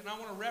problem is, and I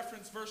want to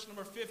reference verse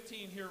number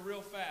 15 here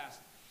real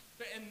fast.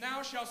 And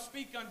thou shalt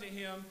speak unto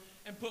him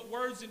and put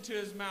words into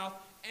his mouth,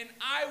 and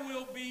I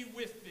will be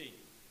with thee.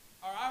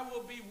 Or I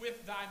will be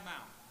with thy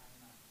mouth.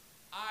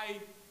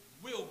 I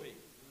will be.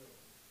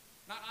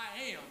 Not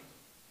I am.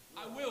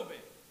 I will be.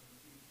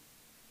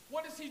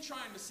 What is he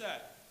trying to say?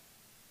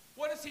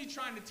 What is he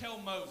trying to tell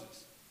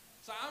Moses?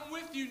 So I'm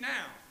with you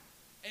now.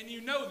 And you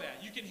know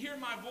that. You can hear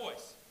my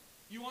voice.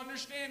 You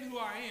understand who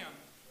I am.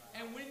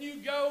 And when you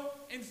go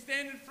and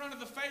stand in front of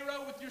the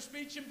Pharaoh with your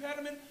speech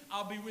impediment,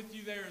 I'll be with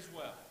you there as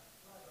well.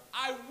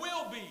 I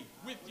will be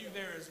with you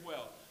there as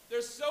well.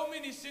 There's so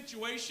many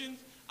situations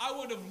I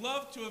would have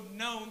loved to have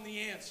known the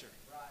answer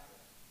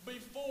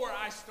before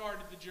I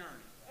started the journey.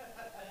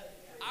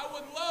 I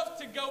would love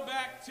to go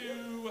back to,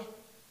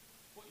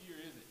 what year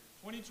is it?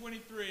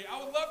 2023.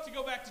 I would love to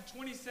go back to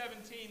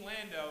 2017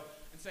 Lando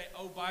and say,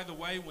 oh, by the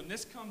way, when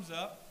this comes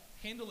up,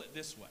 handle it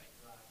this way.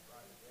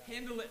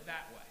 Handle it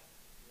that way.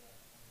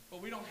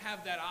 But we don't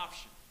have that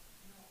option.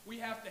 We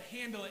have to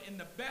handle it in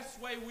the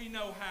best way we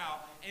know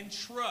how and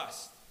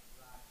trust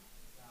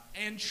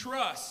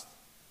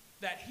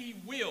that he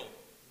will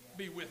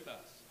be with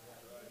us.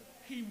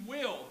 He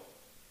will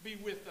be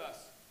with us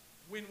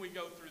when we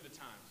go through the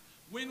times.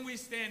 When we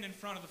stand in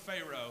front of the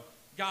Pharaoh,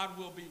 God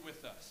will be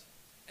with us.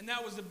 And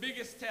that was the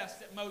biggest test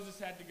that Moses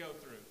had to go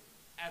through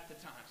at the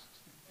time.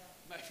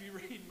 If you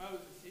read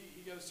Moses,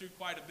 he goes through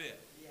quite a bit.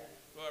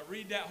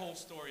 Read that whole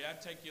story.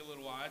 That'd take you a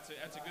little while.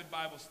 That's a good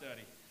Bible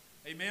study.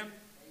 Amen?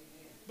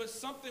 But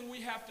something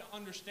we have to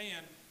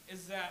understand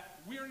is that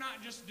we're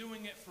not just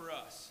doing it for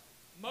us.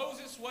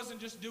 Moses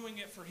wasn't just doing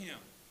it for him.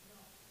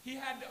 He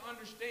had to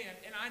understand,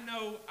 and I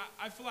know,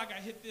 I feel like I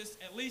hit this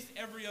at least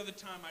every other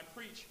time I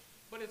preach,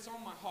 but it's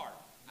on my heart.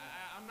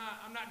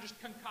 I'm not just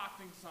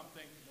concocting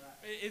something.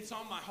 It's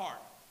on my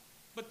heart.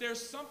 But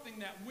there's something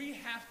that we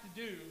have to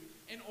do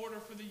in order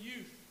for the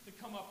youth to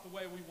come up the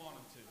way we want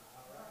them to.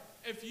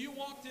 If you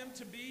want them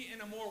to be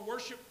in a more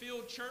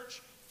worship-filled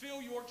church,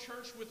 fill your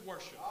church with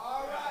worship.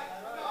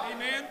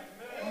 Amen?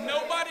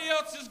 Nobody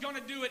else is going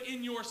to do it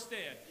in your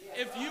stead.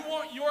 If you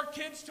want your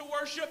kids to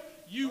worship,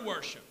 you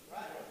worship.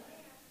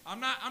 I'm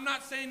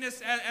not saying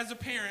this as a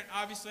parent.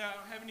 Obviously, I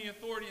don't have any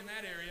authority in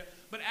that area.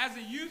 But as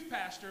a youth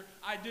pastor,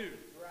 I do.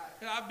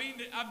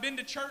 Right. I've been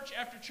to church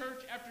after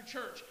church after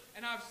church,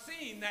 and I've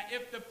seen that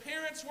if the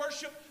parents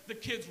worship, the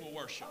kids will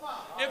worship.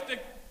 If the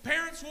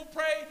parents will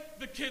pray,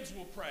 the kids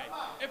will pray.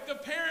 If the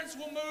parents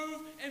will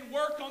move and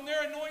work on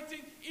their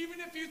anointing, even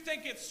if you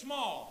think it's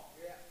small,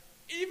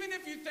 even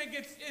if you think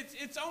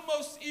it's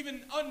almost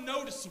even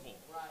unnoticeable,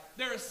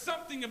 there is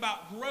something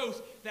about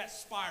growth that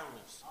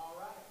spirals.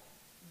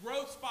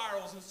 Growth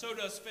spirals, and so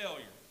does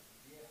failure.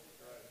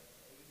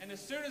 And as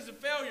soon as the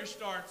failure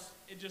starts,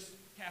 it just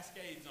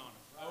cascades on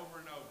us over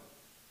and over.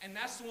 And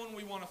that's the one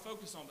we want to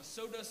focus on, but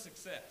so does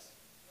success.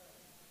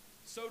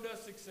 So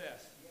does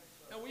success.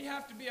 Now, we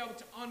have to be able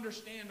to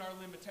understand our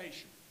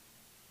limitation,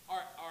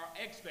 our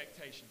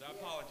expectations. I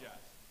apologize.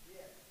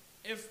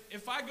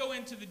 If I go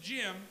into the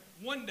gym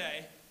one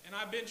day and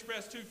I bench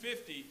press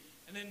 250,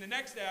 and then the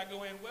next day I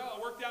go in, well,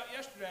 I worked out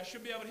yesterday, I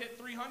should be able to hit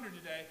 300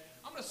 today,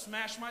 I'm going to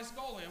smash my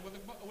skull in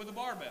with a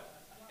barbell.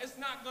 It's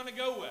not going to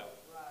go well,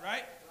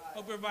 right?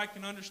 Hope everybody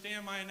can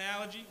understand my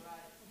analogy,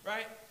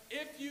 right?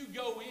 If you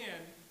go in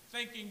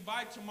thinking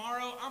by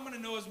tomorrow I'm going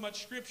to know as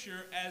much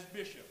scripture as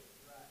Bishop.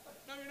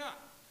 No, you're not.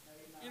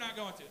 You're not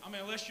going to. I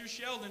mean, unless you're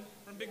Sheldon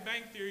from Big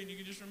Bang Theory and you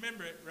can just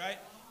remember it, right?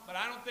 But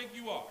I don't think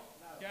you are,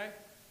 okay?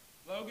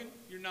 Logan,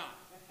 you're not,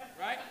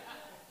 right?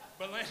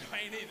 But Lando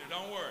ain't either,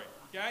 don't worry,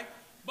 okay?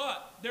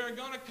 But there are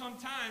going to come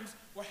times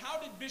where how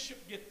did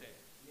Bishop get there?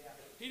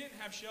 He didn't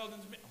have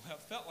Sheldon's memory. Well,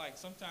 it felt like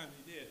sometimes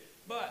he did.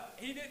 But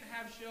he didn't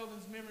have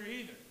Sheldon's memory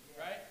either,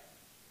 right?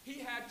 He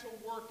had to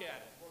work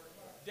at it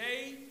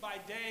day by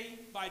day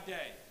by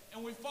day.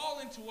 And we fall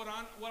into what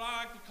I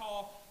like to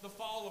call the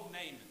fall of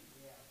Naaman,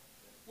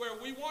 where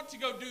we want to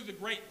go do the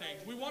great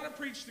things. We want to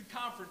preach the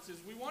conferences.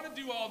 We want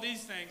to do all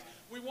these things.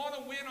 We want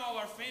to win all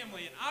our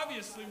family, and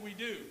obviously we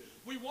do.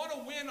 We want to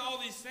win all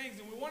these things,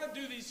 and we want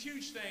to do these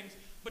huge things,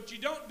 but you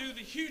don't do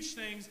the huge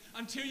things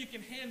until you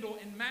can handle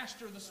and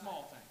master the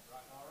small things.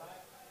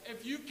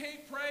 If you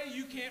can't pray,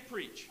 you can't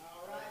preach.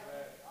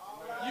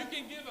 You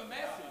can give a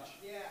message,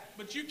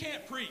 but you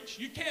can't preach.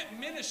 You can't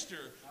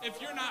minister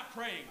if you're not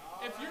praying.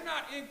 If you're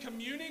not in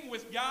communing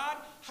with God,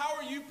 how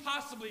are you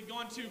possibly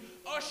going to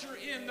usher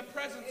in the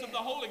presence of the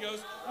Holy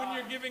Ghost when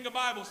you're giving a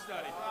Bible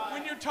study,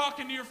 when you're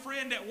talking to your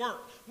friend at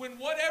work, when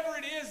whatever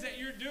it is that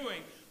you're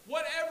doing,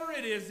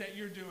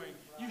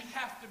 you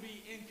have to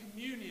be in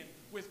communion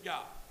with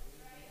God.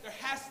 There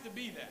has to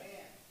be that.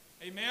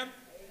 Amen?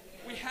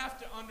 We have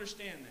to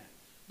understand that.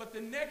 But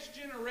the next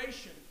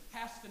generation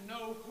has to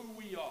know who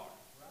we are.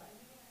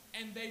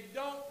 And they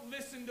don't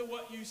listen to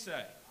what you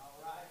say.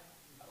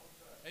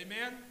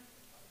 Amen?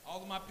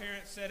 All of my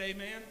parents said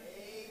amen.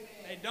 Amen.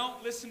 They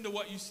don't listen to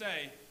what you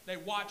say. They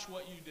watch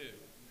what you do.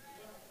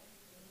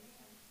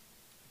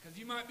 Because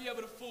you might be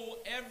able to fool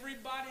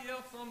everybody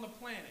else on the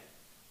planet.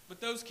 But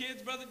those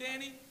kids, Brother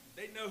Danny,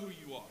 they know who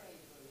you are.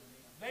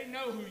 They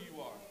know who you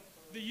are.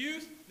 The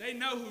youth, they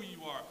know who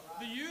you are.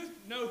 The youth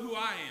know who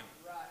I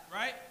am.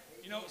 Right?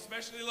 You know,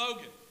 especially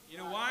Logan. You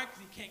know why? Because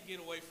he can't get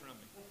away from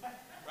me.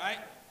 Right?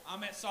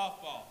 I'm at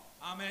softball.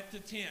 I'm at the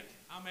tent.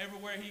 I'm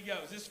everywhere he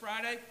goes. This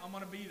Friday, I'm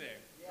going to be there.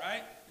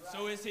 Right? And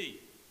so is he.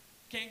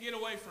 Can't get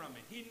away from me.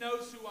 He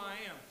knows who I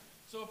am.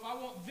 So if I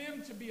want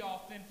them to be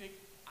authentic,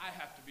 I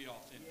have to be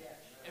authentic.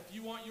 If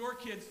you want your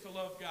kids to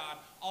love God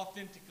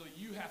authentically,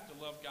 you have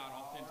to love God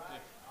authentically.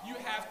 You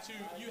have to,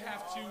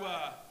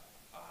 I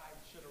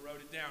should have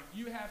wrote it down.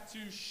 You have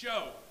to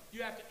show.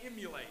 You have to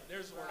emulate.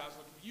 There's the word I was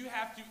looking for. You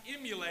have to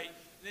emulate,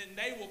 then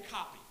they will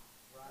copy.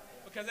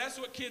 Because that's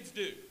what kids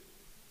do.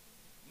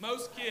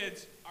 Most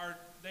kids are,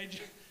 they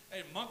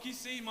monkey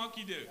see,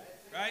 monkey do.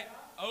 Right?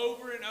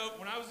 Over and over.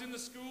 When I was in the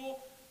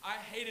school, I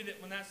hated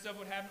it when that stuff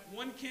would happen.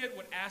 One kid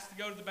would ask to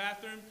go to the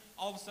bathroom.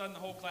 All of a sudden, the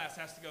whole class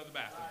has to go to the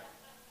bathroom.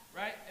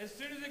 Right? As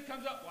soon as it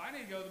comes up, well, I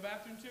need to go to the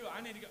bathroom too.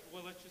 I need to go.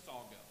 Well, let's just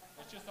all go.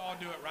 Let's just all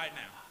do it right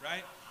now.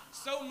 Right?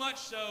 So much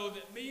so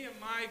that me and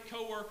my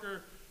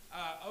coworker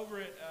over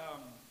at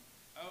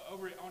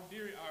on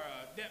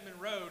Detman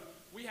Road,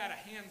 we had a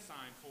hand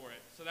sign for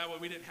it, so that way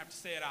we didn't have to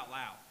say it out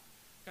loud.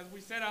 Because if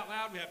we said out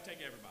loud, we have to take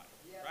everybody.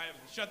 Right?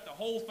 Shut the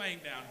whole thing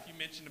down. If you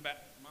mentioned about,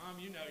 Mom,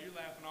 you know, you're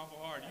laughing awful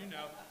hard. You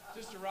know.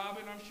 Sister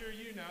Robin, I'm sure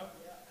you know.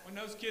 When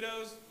those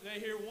kiddos, they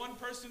hear one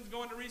person's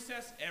going to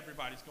recess,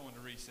 everybody's going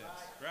to recess.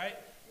 Right?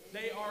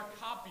 They are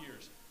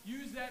copiers.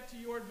 Use that to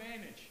your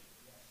advantage.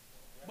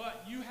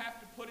 But you have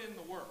to put in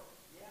the work.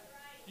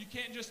 You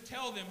can't just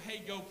tell them,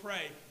 hey, go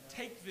pray.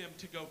 Take them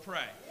to go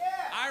pray.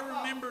 I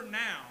remember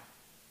now,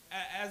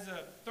 as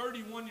a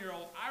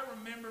 31-year-old, I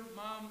remember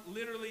Mom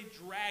literally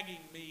dragging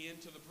me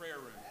into the prayer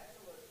room.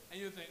 And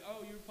you would think,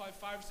 oh, you were probably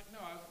 5 or 6. No,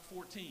 I was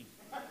 14,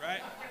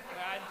 right?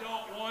 But I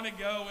don't want to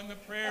go in the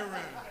prayer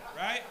room,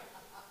 right?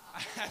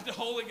 I had the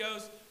Holy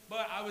Ghost,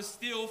 but I was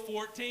still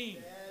 14,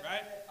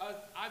 right?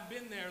 I've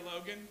been there,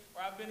 Logan,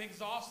 where I've been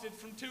exhausted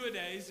from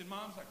 2-a-days, and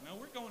Mom's like, no,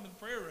 we're going to the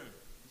prayer room.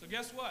 So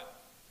guess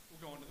what?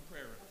 We're going to the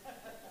prayer room.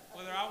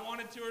 Whether I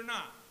wanted to or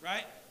not,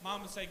 right?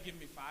 Mom would say, give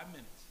me 5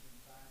 minutes.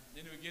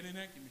 Then it would get in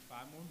there, give me 5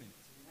 more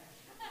minutes.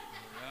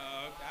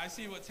 I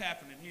see what's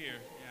happening here.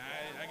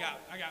 Yeah,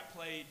 I got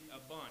played a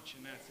bunch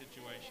in that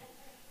situation.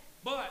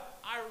 But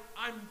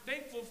I'm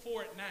thankful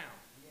for it now.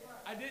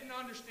 I didn't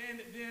understand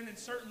it then, and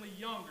certainly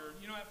younger.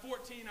 You know, at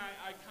 14,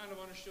 I kind of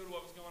understood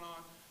what was going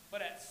on.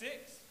 But at 6,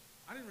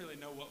 I didn't really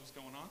know what was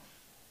going on.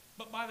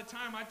 But by the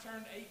time I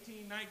turned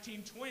 18,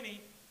 19,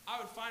 20, I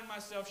would find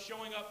myself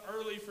showing up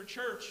early for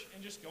church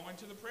and just going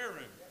to the prayer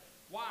room.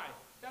 Why?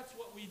 That's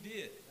what we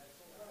did.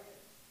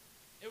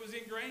 It was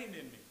ingrained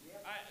in me.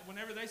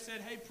 Whenever they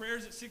said, hey,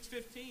 prayer's at 6:15,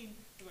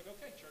 I was like,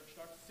 okay, church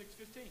starts at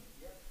 6:15.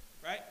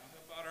 Right?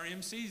 I'll help out our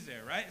MCs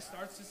there, right? It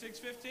starts at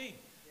 6:15.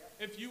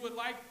 If you would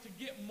like to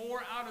get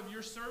more out of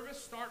your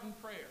service, start in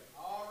prayer.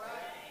 All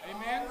right.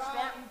 Amen? All right.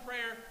 Start in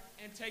prayer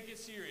and take it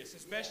serious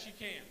as best you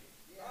can.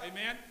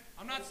 Amen?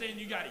 I'm not saying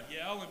you got to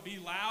yell and be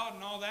loud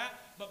and all that,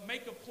 but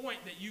make a point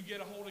that you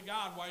get a hold of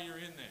God while you're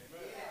in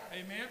there.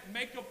 Amen?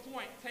 Make a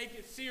point. Take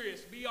it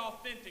serious. Be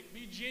authentic.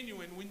 Be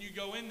genuine when you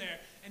go in there.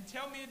 And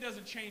tell me it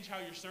doesn't change how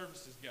your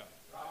services go.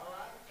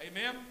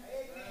 Amen?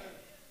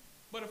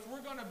 But if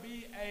we're going to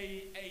be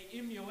a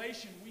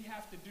emulation, we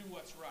have to do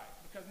what's right.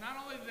 Because not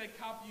only do they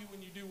copy you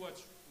when you do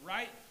what's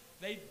right,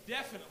 they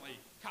definitely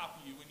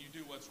copy you when you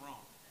do what's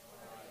wrong.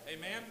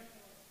 Amen?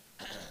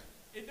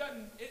 It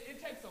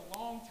takes a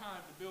long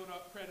time to build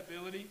up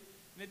credibility,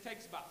 and it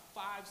takes about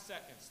 5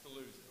 seconds to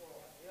lose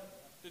it.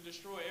 To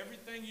destroy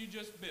everything you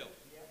just built,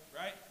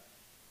 right?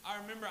 I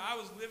remember I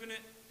was living it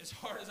as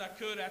hard as I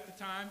could at the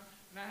time,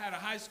 and I had a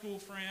high school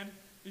friend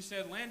who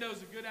said,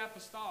 Lando's a good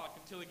apostolic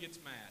until he gets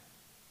mad.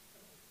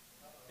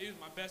 He was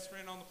my best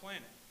friend on the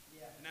planet,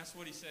 and that's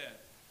what he said.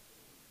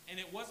 And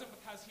it wasn't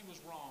because he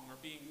was wrong or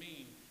being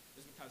mean, it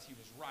was because he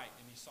was right,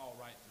 and he saw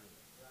right through it.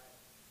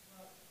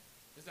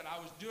 Is that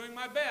I was doing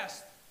my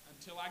best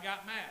until I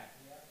got mad.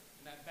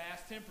 And that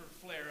Bass temper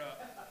flare up.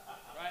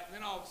 Right? And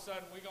then all of a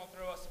sudden, we're going to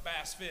throw us a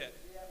Bass fit.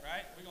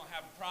 Right? We're going to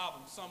have a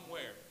problem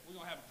somewhere. We're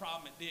going to have a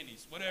problem at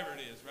Denny's. Whatever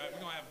it is, right?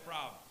 We're going to have a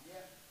problem.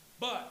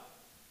 But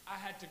I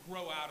had to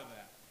grow out of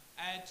that.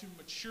 I had to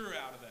mature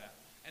out of that.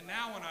 And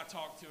now when I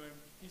talk to him,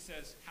 he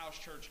says, how's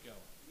church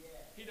going?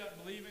 He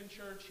doesn't believe in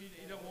church. He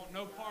doesn't want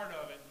no part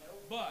of it.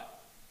 But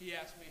he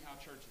asks me how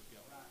church is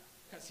going.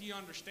 Because he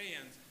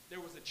understands there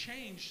was a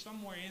change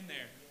somewhere in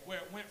there where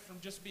it went from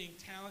just being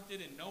talented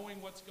and knowing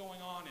what's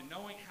going on and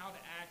knowing how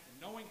to act and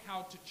knowing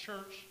how to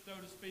church, so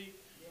to speak,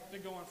 to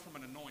going from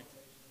an anointing.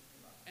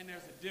 And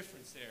there's a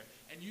difference there.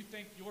 And you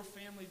think your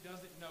family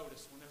doesn't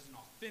notice when there's an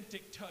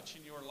authentic touch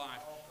in your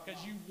life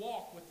because you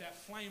walk with that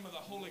flame of the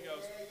Holy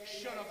Ghost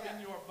shut up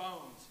in your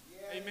bones.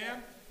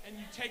 Amen? And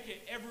you take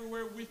it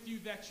everywhere with you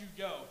that you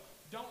go.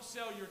 Don't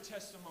sell your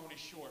testimony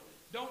short.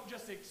 Don't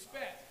just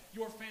expect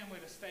your family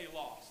to stay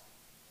lost.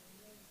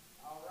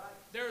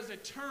 There is a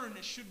turn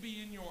that should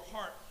be in your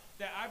heart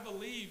that I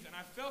believe, and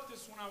I felt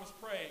this when I was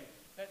praying,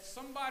 that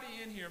somebody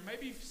in here,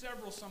 maybe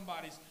several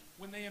somebodies,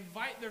 when they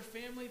invite their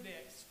family, they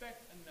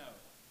expect a no.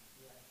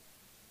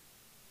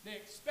 They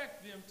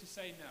expect them to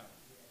say no.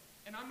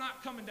 And I'm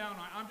not coming down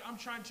on it. I'm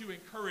trying to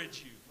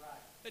encourage you.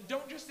 That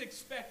don't just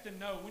expect a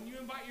no. When you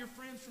invite your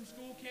friends from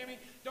school, Cammie,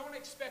 don't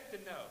expect a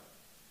no.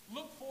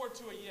 Look forward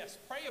to a yes.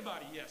 Pray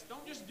about a yes.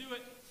 Don't just do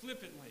it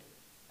flippantly.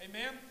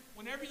 Amen?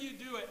 Whenever you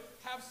do it,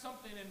 have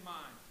something in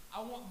mind.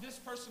 I want this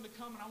person to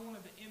come and I want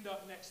them to end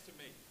up next to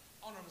me.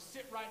 I want them to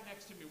sit right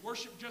next to me.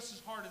 Worship just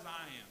as hard as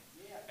I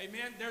am.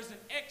 Amen? There's an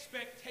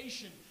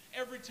expectation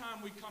every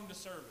time we come to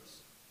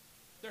service.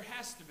 There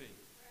has to be.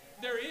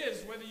 There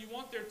is, whether you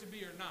want there to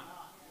be or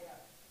not.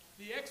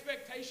 The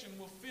expectation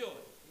will feel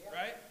it,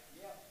 right?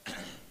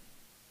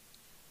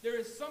 There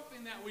is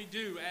something that we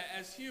do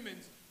as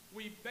humans.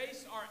 We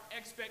base our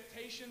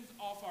expectations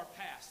off our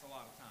past a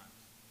lot of times.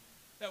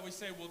 That we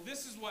say, well,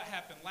 this is what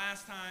happened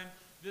last time,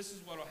 this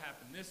is what will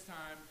happen this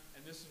time,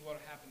 and this is what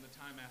will happen the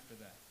time after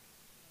that.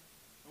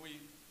 And we,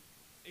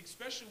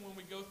 especially when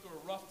we go through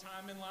a rough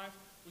time in life,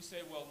 we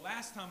say, well,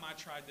 last time I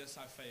tried this,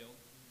 I failed.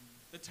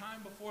 The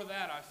time before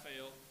that, I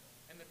failed.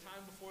 And the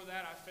time before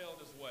that, I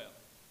failed as well.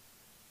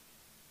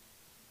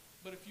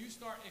 But if you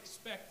start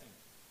expecting,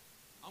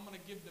 I'm going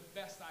to give the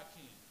best I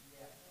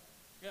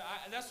can.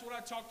 That's what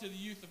I talk to the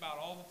youth about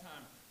all the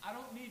time. I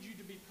don't need you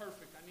to be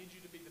perfect. I need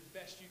you to be the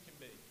best you can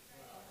be.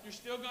 You're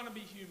still going to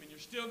be human. You're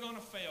still going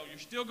to fail. You're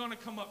still going to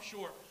come up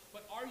short.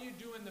 But are you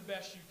doing the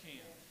best you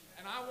can?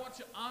 And I want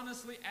to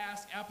honestly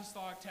ask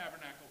Apostolic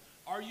Tabernacle,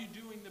 are you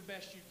doing the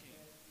best you can?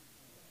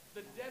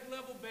 The dead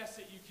level best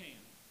that you can.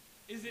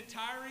 Is it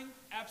tiring?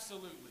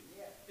 Absolutely.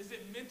 Is it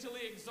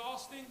mentally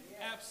exhausting?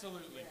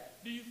 Absolutely.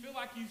 Do you feel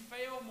like you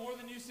fail more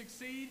than you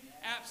succeed?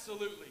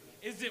 Absolutely.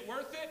 Is it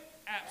worth it?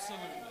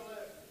 Absolutely.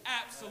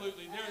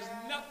 Absolutely. There is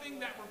nothing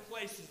that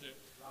replaces it.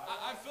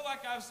 I feel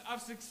like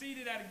I've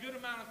succeeded at a good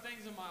amount of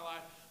things in my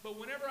life, but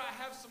whenever I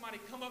have somebody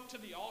come up to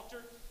the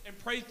altar and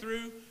pray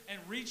through and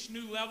reach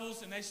new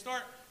levels and they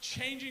start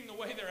changing the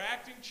way they're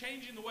acting,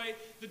 changing the way,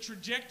 the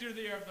trajectory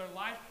of their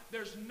life,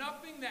 there's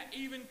nothing that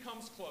even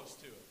comes close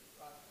to it.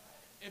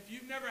 If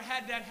you've never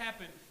had that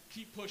happen,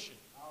 keep pushing.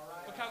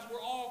 Because we're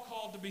all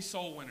called to be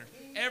soul winners.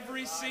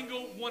 Every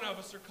single one of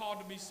us are called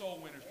to be soul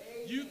winners.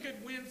 You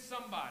could win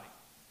somebody.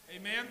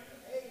 Amen?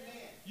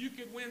 You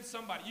could win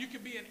somebody. You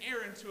could be an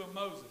Aaron to a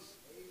Moses.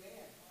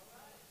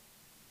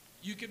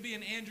 You could be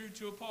an Andrew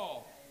to a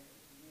Paul.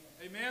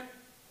 Amen?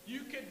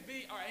 You could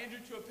be, or Andrew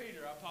to a Peter,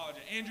 I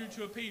apologize. Andrew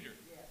to a Peter.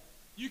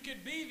 You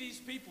could be these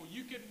people.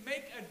 You could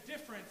make a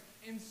difference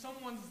in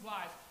someone's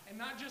life, and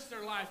not just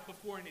their life, but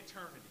for an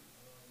eternity.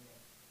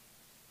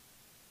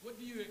 What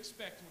do you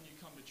expect when you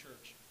come to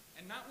church?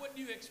 And not what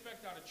do you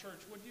expect out of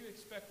church, what do you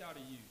expect out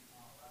of you?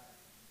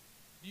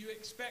 Do you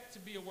expect to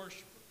be a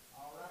worshiper?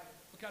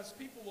 Because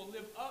people will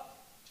live up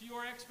to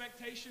your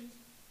expectations,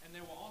 and they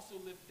will also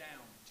live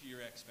down to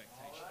your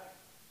expectations.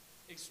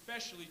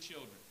 Especially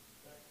children.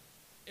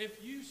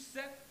 If you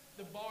set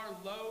the bar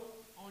low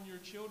on your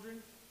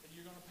children, then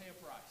you're going to pay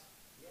a price.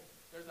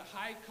 There's a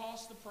high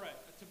cost to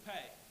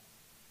pay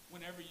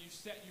whenever you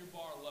set your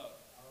bar low.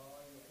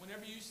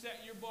 Whenever you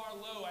set your bar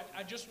low,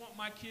 I just want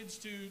my kids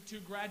to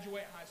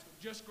graduate high school.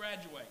 Just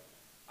graduate.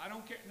 I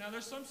don't care. Now,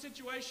 there's some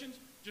situations,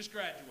 just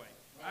graduate.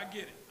 I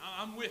get it.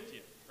 I'm with you,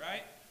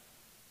 right?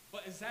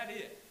 But is that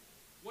it?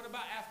 What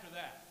about after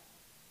that?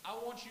 I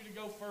want you to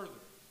go further.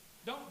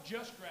 Don't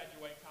just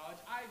graduate college.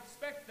 I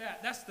expect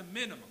that. That's the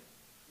minimum,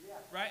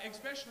 right?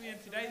 Especially in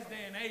today's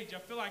day and age, I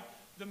feel like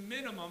the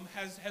minimum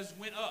has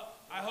went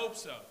up. I hope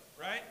so,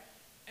 right?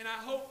 And I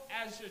hope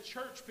as a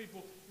church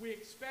people, we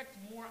expect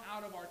more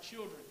out of our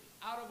children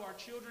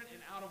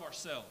and out of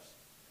ourselves.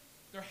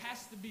 There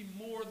has to be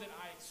more that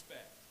I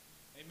expect.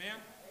 Amen?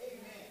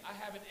 I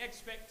have an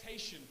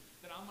expectation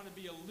that I'm going to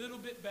be a little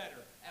bit better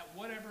at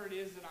whatever it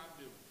is that I'm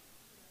doing.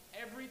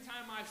 Every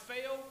time I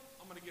fail,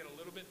 I'm going to get a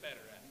little bit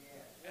better at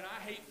it. And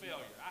I hate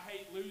failure. I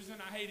hate losing.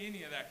 I hate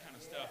any of that kind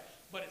of stuff.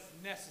 But it's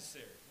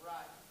necessary.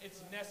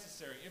 It's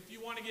necessary. If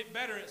you want to get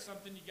better at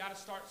something, you got to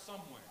start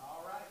somewhere.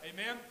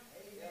 Amen?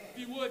 If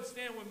you would,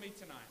 stand with me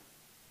tonight.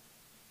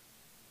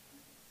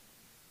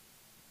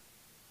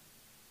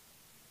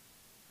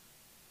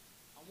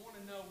 I want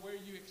to know where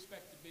you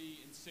expect to be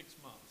in 6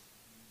 months,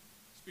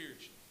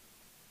 spiritually.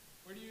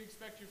 Where do you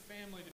expect your family to